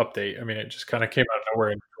Ghostbusters update. I mean, it just kind of came out of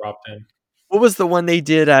nowhere and dropped in. What was the one they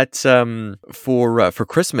did at for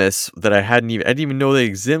Christmas that I didn't even know they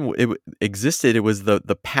existed? It was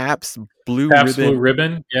the Pabst Blue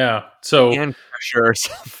Ribbon. Yeah. So and Crusher or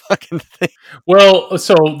some fucking thing. Well,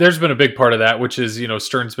 so there's been a big part of that, which is,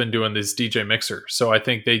 Stern's been doing this DJ mixer. So I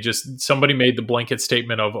think somebody made the blanket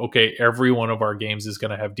statement of, okay, every one of our games is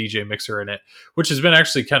going to have DJ mixer in it, which has been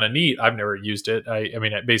actually kind of neat. I've never used it. I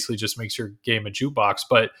mean, it basically just makes your game a jukebox.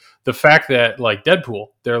 But the fact that like Deadpool,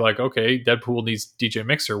 they're like, okay, Deadpool needs DJ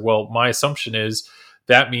mixer. Well, my assumption is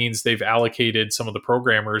that means they've allocated some of the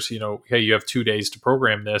programmers, hey, you have 2 days to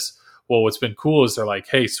program this. Well, what's been cool is they're like,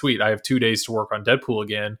 hey, sweet, I have 2 days to work on Deadpool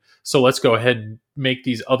again. So let's go ahead and make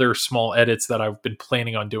these other small edits that I've been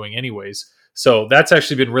planning on doing anyways. So that's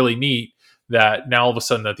actually been really neat, that now all of a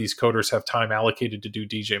sudden that these coders have time allocated to do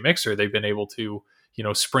DJ Mixer, they've been able to,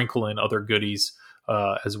 sprinkle in other goodies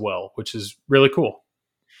as well, which is really cool.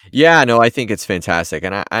 Yeah, no, I think it's fantastic,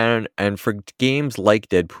 and for games like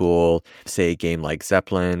Deadpool, say a game like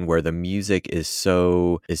Zeppelin, where the music is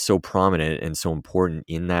so prominent and so important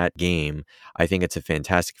in that game, I think it's a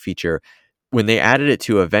fantastic feature. When they added it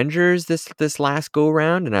to Avengers this last go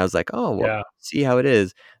round, and I was like, oh, well, Yeah. see how it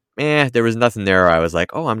is. There was nothing there. I was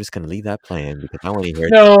like, oh, I'm just going to leave that playing because I want to hear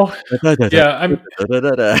No, yeah, I'm a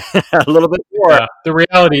little bit more. Yeah, the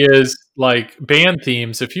reality is, like, band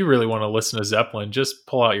themes, if you really want to listen to Zeppelin, just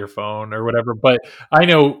pull out your phone or whatever. But I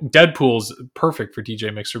know Deadpool's perfect for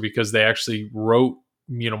DJ Mixer because they actually wrote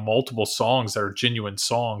multiple songs that are genuine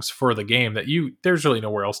songs for the game that there's really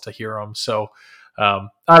nowhere else to hear them. So I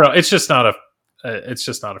don't know. It's just not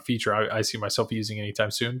a feature I see myself using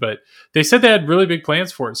anytime soon. But they said they had really big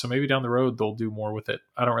plans for it, so maybe down the road they'll do more with it.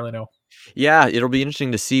 I don't really know. Yeah, it'll be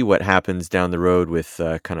interesting to see what happens down the road with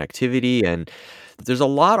connectivity, and there's a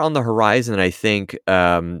lot on the horizon. I think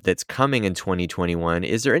that's coming in 2021.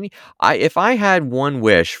 Is there any? If I had one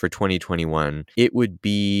wish for 2021, it would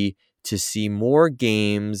be to see more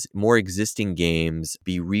games, more existing games,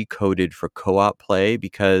 be recoded for co-op play,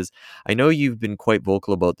 because I know you've been quite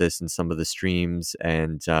vocal about this in some of the streams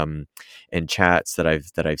and chats that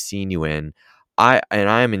I've seen you in. I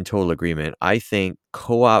am in total agreement. I think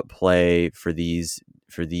co-op play for these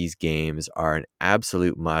games are an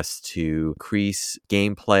absolute must to increase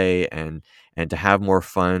gameplay and to have more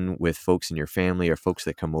fun with folks in your family or folks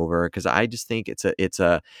that come over, because I just think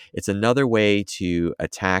it's another way to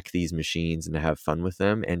attack these machines and to have fun with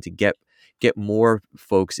them and to get more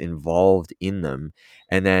folks involved in them,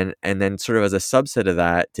 and then sort of as a subset of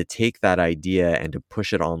that, to take that idea and to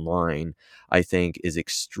push it online, I think is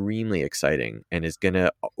extremely exciting and is going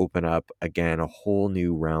to open up again a whole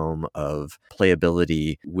new realm of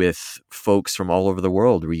playability with folks from all over the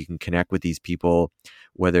world, where you can connect with these people,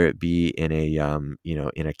 whether it be in a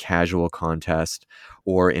in a casual contest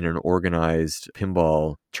or in an organized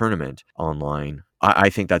pinball tournament online. I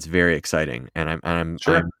think that's very exciting, and I'm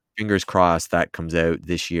fingers crossed that comes out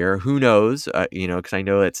this year. Who knows? Because I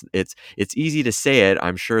know it's easy to say it.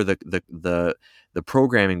 I'm sure the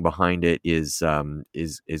programming behind it is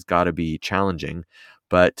got to be challenging,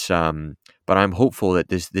 but I'm hopeful that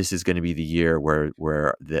this is going to be the year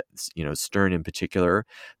where Stern in particular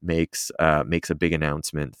makes a big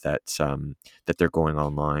announcement that they're going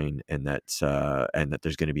online, and that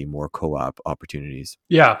there's going to be more co-op opportunities.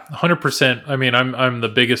 Yeah, 100%. I mean, I'm the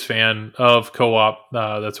biggest fan of co-op.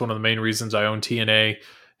 That's one of the main reasons I own TNA.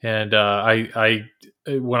 And I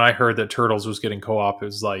when I heard that Turtles was getting co-op, it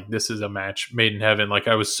was like, this is a match made in heaven. Like,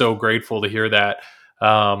 I was so grateful to hear that,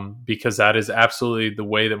 because that is absolutely the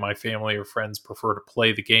way that my family or friends prefer to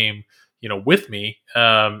play the game, with me.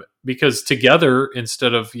 Because together,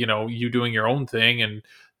 instead of you doing your own thing and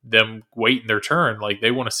them waiting their turn, like, they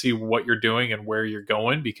want to see what you're doing and where you're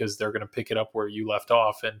going, because they're going to pick it up where you left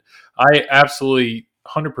off. And I absolutely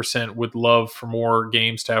 100% would love for more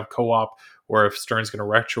games to have co-op, or if Stern's going to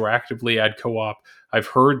retroactively add co-op. I've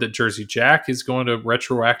heard that Jersey Jack is going to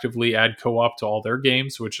retroactively add co-op to all their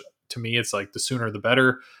games, which to me, it's like the sooner the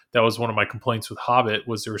better. That was one of my complaints with Hobbit,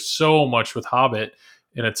 was there's so much with Hobbit,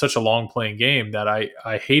 and it's such a long playing game that I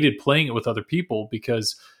hated playing it with other people,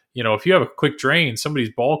 because if you have a quick drain, somebody's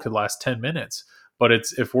ball could last 10 minutes. But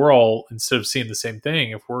if we're all, instead of seeing the same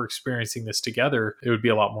thing, if we're experiencing this together, it would be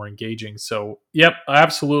a lot more engaging. So, yep,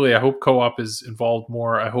 absolutely. I hope co-op is involved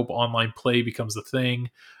more. I hope online play becomes the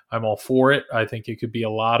thing. I'm all for it. I think it could be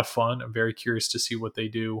a lot of fun. I'm very curious to see what they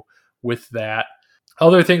do with that.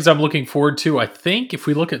 Other things I'm looking forward to, I think if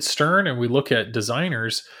we look at Stern and we look at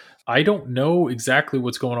designers, I don't know exactly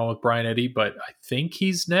what's going on with Brian Eddy, but I think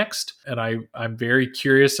he's next. And I'm very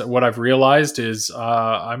curious. What I've realized is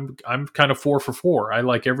I'm kind of 4 for 4. I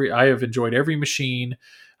have enjoyed every machine.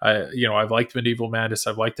 I've liked Medieval Madness.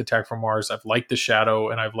 I've liked Attack from Mars. I've liked The Shadow,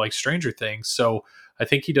 and I've liked Stranger Things. So I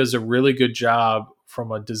think he does a really good job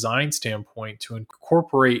from a design standpoint to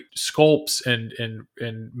incorporate sculpts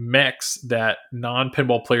and mechs that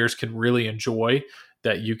non-pinball players can really enjoy,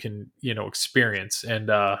 that you can experience, and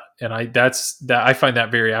I find that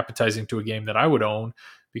very appetizing to a game that I would own,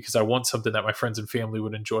 because I want something that my friends and family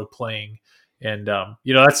would enjoy playing. And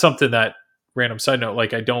that's something that, random side note,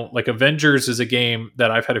 like, I don't like Avengers is a game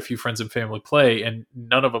that I've had a few friends and family play, and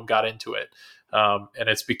none of them got into it, and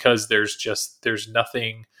it's because there's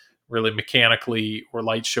nothing really mechanically or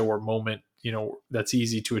light show or moment that's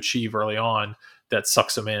easy to achieve early on that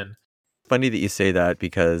sucks them in. Funny that you say that,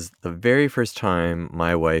 because the very first time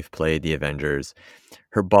my wife played the Avengers,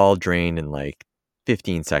 her ball drained in like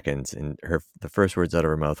 15 seconds, and the first words out of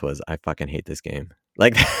her mouth was, "I fucking hate this game."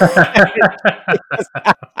 Like, and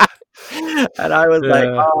I was like,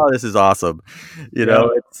 "Oh, this is awesome."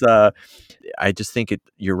 It's I just think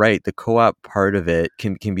you're right. The co-op part of it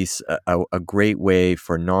can be a great way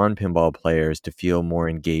for non-pinball players to feel more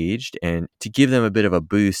engaged and to give them a bit of a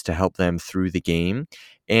boost to help them through the game.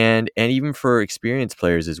 And even for experienced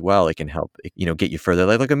players as well, it can help, get you further.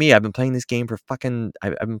 Like, look at me. I've been playing this game for I've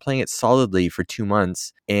been playing it solidly for 2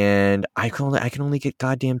 months, and I can only get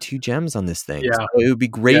goddamn 2 gems on this thing. Yeah. So it would be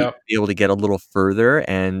great to be able to get a little further,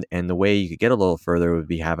 and the way you could get a little further would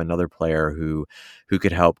be have another player who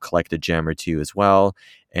could help collect a gem or two as well,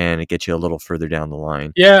 and it gets you a little further down the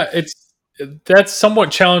line. Yeah, that's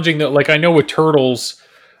somewhat challenging. That, like, I know with Turtles,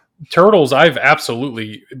 I've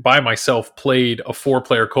absolutely by myself played a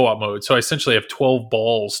 4-player co-op mode. So I essentially have 12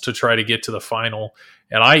 balls to try to get to the final,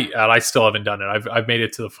 and I still haven't done it. I've made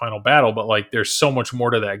it to the final battle, but like there's so much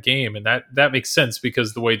more to that game, and that makes sense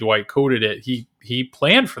because the way Dwight coded it, he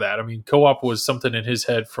planned for that. I mean, co-op was something in his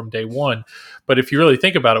head from day one. But if you really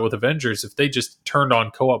think about it with Avengers, if they just turned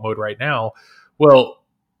on co-op mode right now, well,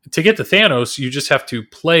 to get to Thanos, you just have to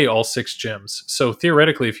play all 6 gems. So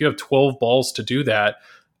theoretically, if you have 12 balls to do that,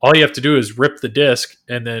 all you have to do is rip the disc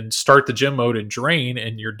and then start the gem mode and drain,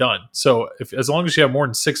 and you're done. So as long as you have more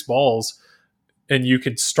than 6 balls and you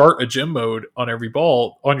can start a gem mode on every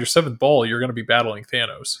ball, on your 7th ball, you're going to be battling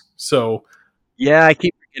Thanos. So Yeah, I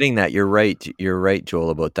keep forgetting that. You're right. You're right, Joel,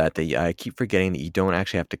 about that. I keep forgetting that you don't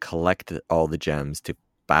actually have to collect all the gems to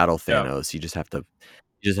battle yeah, Thanos. You just have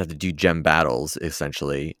to do gem battles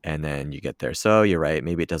essentially, and then you get there. So you're right.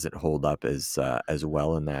 Maybe it doesn't hold up as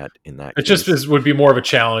well in that it just case. would be more of a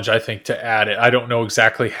challenge, I think, to add it. I don't know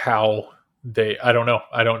exactly how I don't know.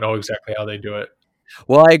 I don't know exactly how they do it.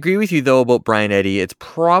 Well, I agree with you though about Brian Eddy. It's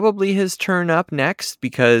probably his turn up next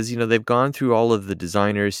because they've gone through all of the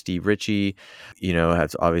designers. Steve Ritchie,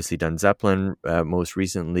 has obviously done Zeppelin most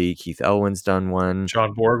recently. Keith Elwin's done one.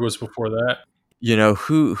 John Borg was before that.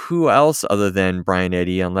 Who else other than Brian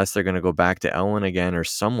Eddy, unless they're going to go back to Elwin again or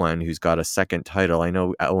someone who's got a second title. I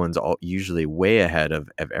know Elwin's usually way ahead of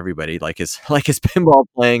everybody. Like his pinball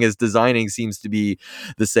playing, his designing seems to be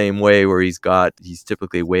the same way, where he's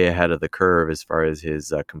typically way ahead of the curve as far as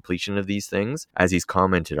his completion of these things, as he's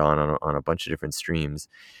commented on a bunch of different streams.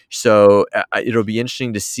 So it'll be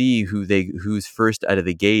interesting to see who's first out of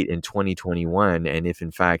the gate in 2021, and if in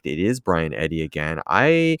fact it is Brian Eddy again.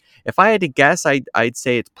 If I had to guess, I'd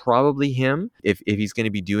say it's probably him if he's going to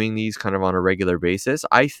be doing these kind of on a regular basis.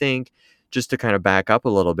 I think, just to kind of back up a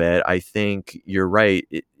little bit, I think you're right.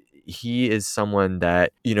 He is someone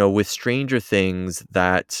that, with Stranger Things,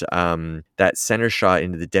 that center shot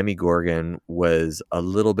into the Demigorgon was a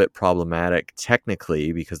little bit problematic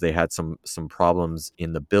technically because they had some problems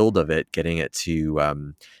in the build of it, getting it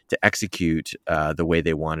to execute the way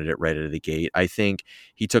they wanted it right out of the gate. I think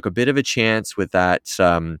he took a bit of a chance with that,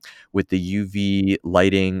 with the UV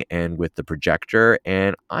lighting and with the projector.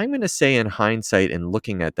 And I'm going to say, in hindsight and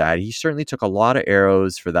looking at that, he certainly took a lot of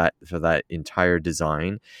arrows for that entire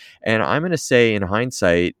design. And I'm going to say, in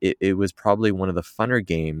hindsight, it was probably one of the funner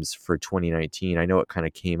games for 2019. I know it kind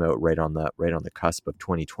of came out right on the cusp of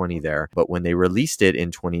 2020 there, but when they released it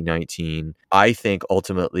in 2019, I think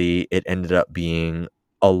ultimately it ended up being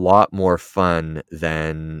a lot more fun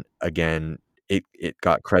than, again, it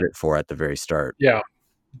got credit for at the very start. Yeah.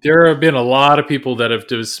 There have been a lot of people that have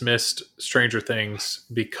dismissed Stranger Things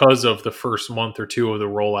because of the first month or two of the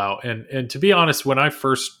rollout. And to be honest, when I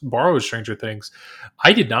first borrowed Stranger Things,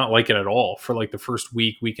 I did not like it at all for like the first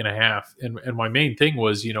week and a half. And my main thing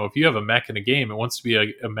was, if you have a mech in a game, it wants to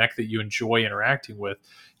be a mech that you enjoy interacting with.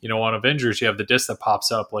 On Avengers, you have the disc that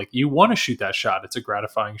pops up. Like, you want to shoot that shot. It's a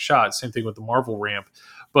gratifying shot. Same thing with the Marvel ramp.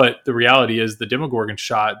 But the reality is the Demogorgon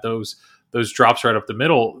shot, those drops right up the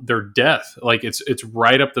middle, they're death. Like, it's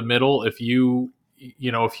right up the middle. If you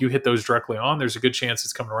hit those directly on, there's a good chance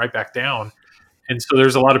it's coming right back down. And so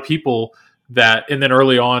there's a lot of people and then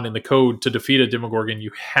early on in the code, to defeat a Demogorgon,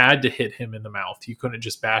 you had to hit him in the mouth. You couldn't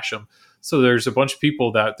just bash him. So there's a bunch of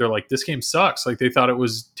people that they're like, this game sucks. Like, they thought it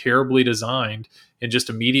was terribly designed and just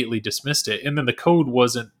immediately dismissed it. And then the code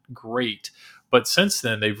wasn't great. But since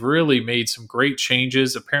then, they've really made some great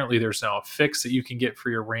changes. Apparently, there's now a fix that you can get for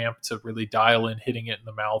your ramp to really dial in hitting it in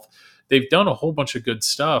the mouth. They've done a whole bunch of good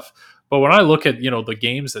stuff. But when I look at, the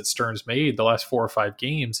games that Stern's made, the last 4 or 5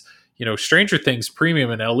 games, Stranger Things Premium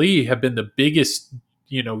and LE have been the biggest,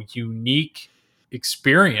 unique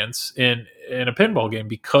experience in a pinball game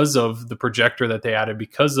because of the projector that they added,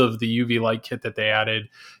 because of the UV light kit that they added.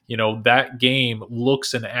 That game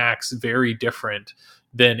looks and acts very different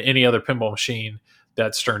than any other pinball machine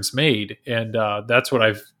that Stern's made. And that's what I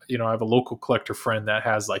have a local collector friend that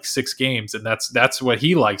has like 6 games, and that's what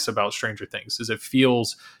he likes about Stranger Things, is it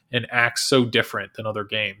feels and acts so different than other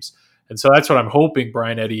games. And so that's what I'm hoping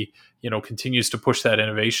Brian Eddy, continues to push that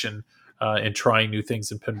innovation and trying new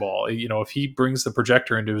things in pinball. If he brings the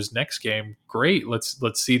projector into his next game, great. Let's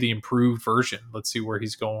see the improved version. Let's see where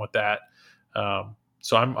he's going with that.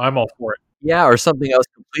 So I'm all for it. Yeah, or something else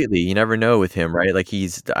completely. You never know with him, right? Like,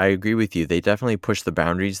 I agree with you. They definitely pushed the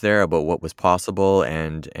boundaries there about what was possible,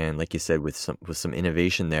 and like you said, with some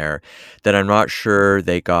innovation there that I'm not sure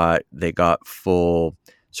they got full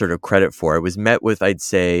sort of credit for. It was met with, I'd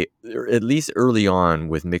say, at least early on,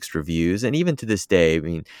 with mixed reviews, and even to this day, I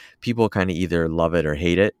mean, people kind of either love it or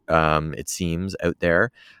hate it. It seems out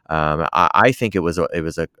there. I think it was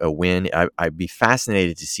a win. I'd be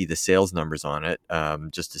fascinated to see the sales numbers on it,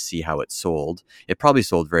 just to see how it sold. It probably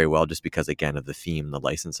sold very well, just because, again, of the theme, the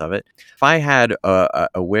license of it. If I had a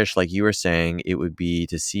wish, like you were saying, it would be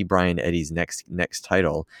to see Brian Eddy's next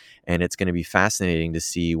title, and it's going to be fascinating to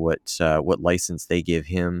see what license they give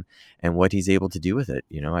him and what he's able to do with it.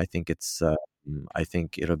 I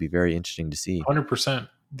think it'll be very interesting to see. 100%.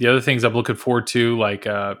 The other things I'm looking forward to, like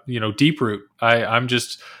Deep Root.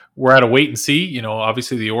 We're at a wait and see.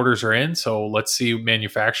 Obviously the orders are in, so let's see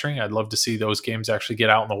manufacturing. I'd love to see those games actually get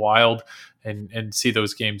out in the wild and see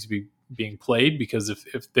those games being played, because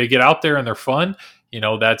if they get out there and they're fun,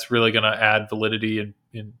 that's really going to add validity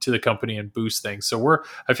to the company and boost things. So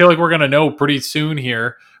I feel like we're going to know pretty soon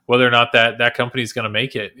here whether or not that company is going to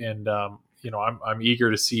make it. And I'm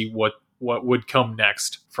eager to see what would come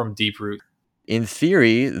next from Deep Root. In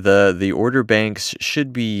theory, the order banks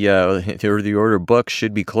should be, or the order book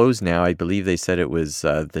should be closed now. I believe they said it was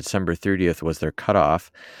December 30th was their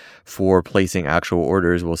cutoff for placing actual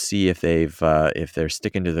orders. We'll see if they're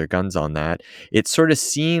sticking to their guns on that. It sort of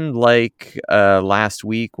seemed like last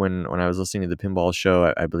week when I was listening to the Pinball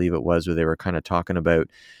Show, I believe it was, where they were kind of talking about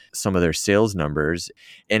some of their sales numbers,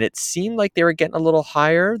 and it seemed like they were getting a little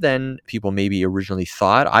higher than people maybe originally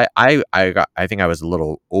thought. I think I was a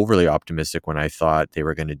little overly optimistic when I thought they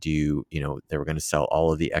were going to do, they were going to sell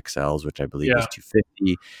all of the XLs, which I believe was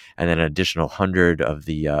 250, and then an additional 100 of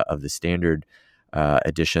the standard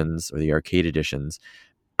editions, or the arcade editions.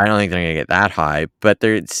 I don't think they're going to get that high, but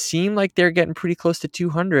it seemed like they're getting pretty close to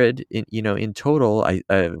 200 in total.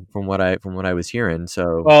 From what I was hearing.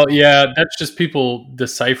 So, well, yeah, that's just people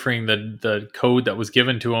deciphering the code that was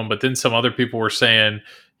given to them. But then some other people were saying,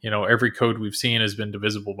 every code we've seen has been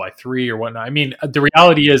divisible by 3 or whatnot. I mean, the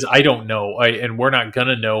reality is, I don't know, and we're not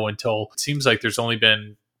gonna know until it seems like there's only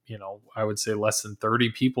been, I would say less than 30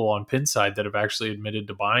 people on Pinside that have actually admitted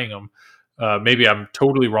to buying them. Maybe I'm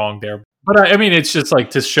totally wrong there. But I mean, it's just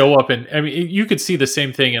like to show up, and I mean, you could see the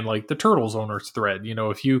same thing in like the Turtles owners thread.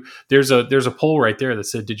 If there's a poll right there that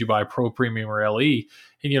said, "Did you buy Pro, Premium, or LE?"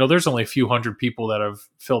 And there's only a few hundred people that have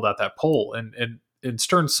filled out that poll, and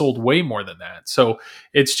Stern sold way more than that. So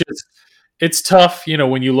it's tough,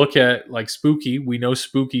 when you look at like Spooky. We know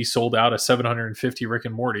Spooky sold out of 750 Rick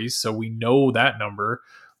and Mortys, so we know that number.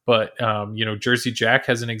 But Jersey Jack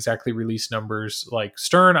hasn't exactly released numbers. Like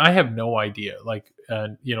Stern, I have no idea. Like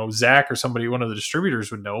Zach or somebody, one of the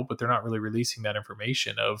distributors would know, but they're not really releasing that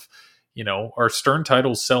information of, are Stern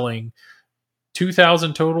titles selling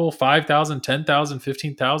 2,000 total, 5,000, 10,000,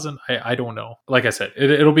 15,000? I don't know. Like I said,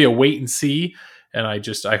 it'll be a wait and see. And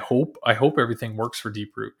I hope everything works for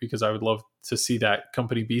Deep Root, because I would love to see that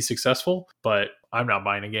company be successful, but I'm not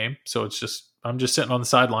buying a game. So I'm just sitting on the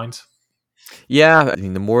sidelines. Yeah, I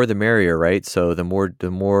mean, the more the merrier, right? So the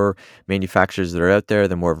more manufacturers that are out there,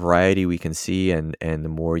 the more variety we can see, and the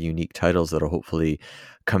more unique titles that'll hopefully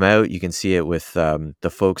come out. You can see it with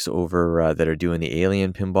the folks over that are doing the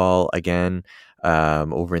Alien Pinball again.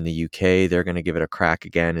 Over in the UK, they're going to give it a crack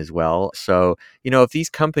again as well. So, if these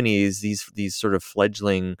companies, these sort of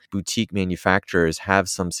fledgling boutique manufacturers, have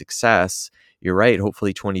some success, you're right.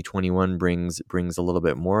 Hopefully 2021 brings a little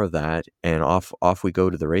bit more of that, and off we go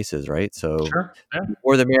to the races, right? So, sure. Yeah.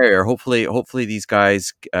 Or the merrier. Hopefully these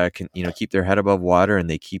guys can keep their head above water, and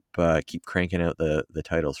they keep cranking out the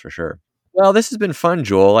titles for sure. Well, this has been fun,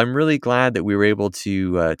 Joel. I'm really glad that we were able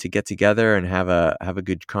to get together and have a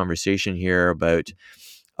good conversation here about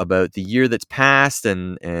the year that's passed,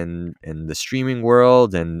 and the streaming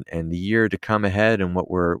world, and the year to come ahead, and what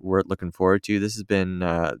we're looking forward to. This has been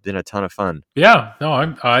a ton of fun. Yeah,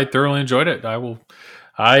 no, I thoroughly enjoyed it.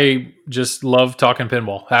 I just love talking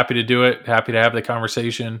pinball. Happy to do it. Happy to have the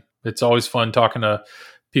conversation. It's always fun talking to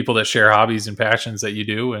people that share hobbies and passions that you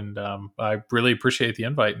do, and I really appreciate the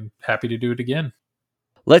invite, and happy to do it again.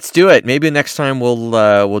 Let's do it. Maybe next time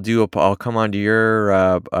I'll come onto your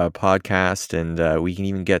podcast, and we can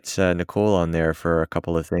even get Nicole on there for a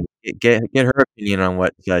couple of things. Get her opinion on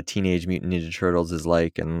what Teenage Mutant Ninja Turtles is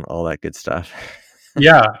like, and all that good stuff.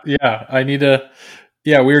 Yeah. I need to.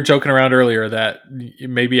 Yeah, we were joking around earlier that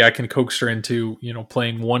maybe I can coax her into,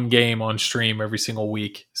 playing one game on stream every single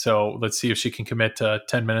week. So let's see if she can commit to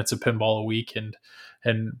 10 minutes of pinball a week, and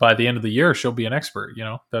by the end of the year, she'll be an expert.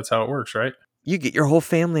 That's how it works, right? You get your whole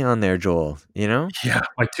family on there, Joel. Yeah,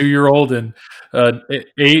 my 2-year-old and 8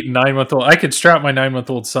 and 9-month-old. I could strap my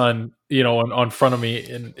 9-month-old son, on front of me,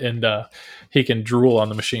 and he can drool on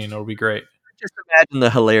the machine. It'll be great. just imagine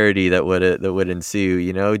the hilarity that would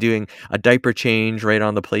ensue. Doing a diaper change right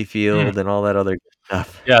on the playfield and all that other good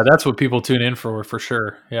stuff. Yeah, that's what people tune in for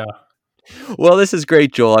sure. Yeah. Well, this is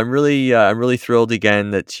great, Joel. I'm really thrilled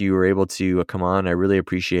again that you were able to come on. I really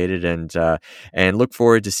appreciate it, and look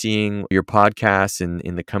forward to seeing your podcast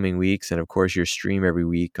in the coming weeks, and of course your stream every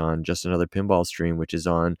week on Just Another Pinball Stream, which is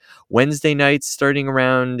on Wednesday nights, starting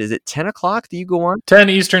around, is it 10 o'clock that you go on? 10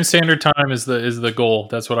 Eastern Standard Time is the goal.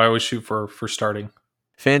 That's what I always shoot for starting.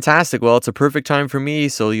 Fantastic. Well, it's a perfect time for me,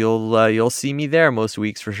 so you'll see me there most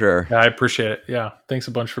weeks for sure. Yeah, I appreciate it. Yeah, thanks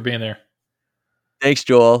a bunch for being there. Thanks,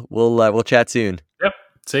 Joel. We'll chat soon. Yep.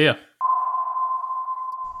 See ya.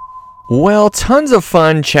 Well, tons of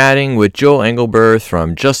fun chatting with Joel Engelberth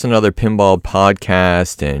from Just Another Pinball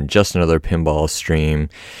Podcast and Just Another Pinball Stream.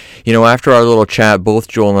 After our little chat, both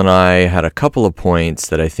Joel and I had a couple of points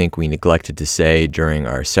that I think we neglected to say during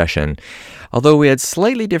our session. Although we had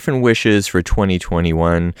slightly different wishes for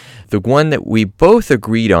 2021, the one that we both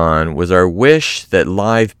agreed on was our wish that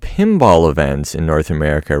live pinball events in North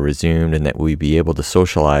America resumed and that we be able to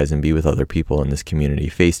socialize and be with other people in this community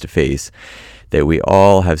face to face that we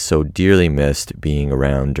all have so dearly missed being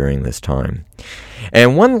around during this time.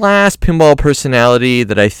 And one last pinball personality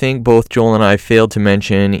that I think both Joel and I failed to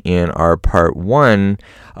mention in our part 1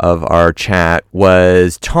 of our chat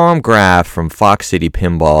was Tom Graff from Fox City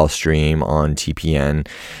Pinball Stream on TPN.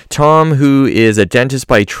 Tom, who is a dentist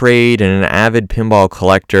by trade and an avid pinball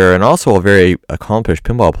collector and also a very accomplished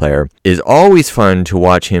pinball player, is always fun to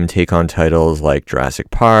watch him take on titles like Jurassic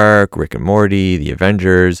Park, Rick and Morty, The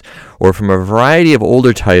Avengers, or from a variety of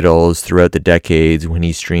older titles throughout the decades when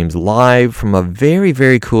he streams live from a very,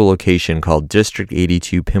 very cool location called District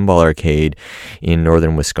 82 Pinball Arcade in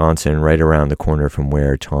northern Wisconsin, right around the corner from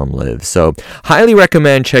where Tom lives. So, highly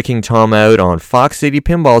recommend checking Tom out on Fox City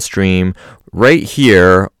Pinball Stream right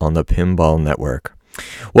here on the Pinball Network.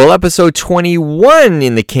 Well, episode 21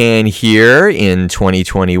 in the can here in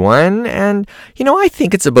 2021, and I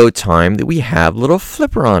think it's about time that we have little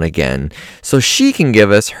Flipper on again, so she can give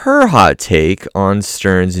us her hot take on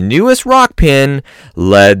Stern's newest rock pin,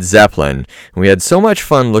 Led Zeppelin. We had so much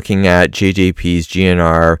fun looking at JJP's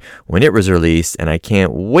GNR when it was released, and I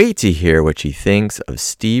can't wait to hear what she thinks of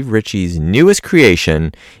Steve Ritchie's newest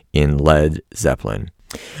creation in Led Zeppelin.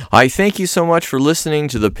 I thank you so much for listening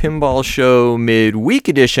to the Pinball Show Midweek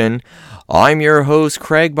Edition. I'm your host,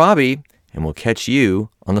 Craig Bobby, and we'll catch you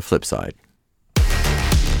on the flip side.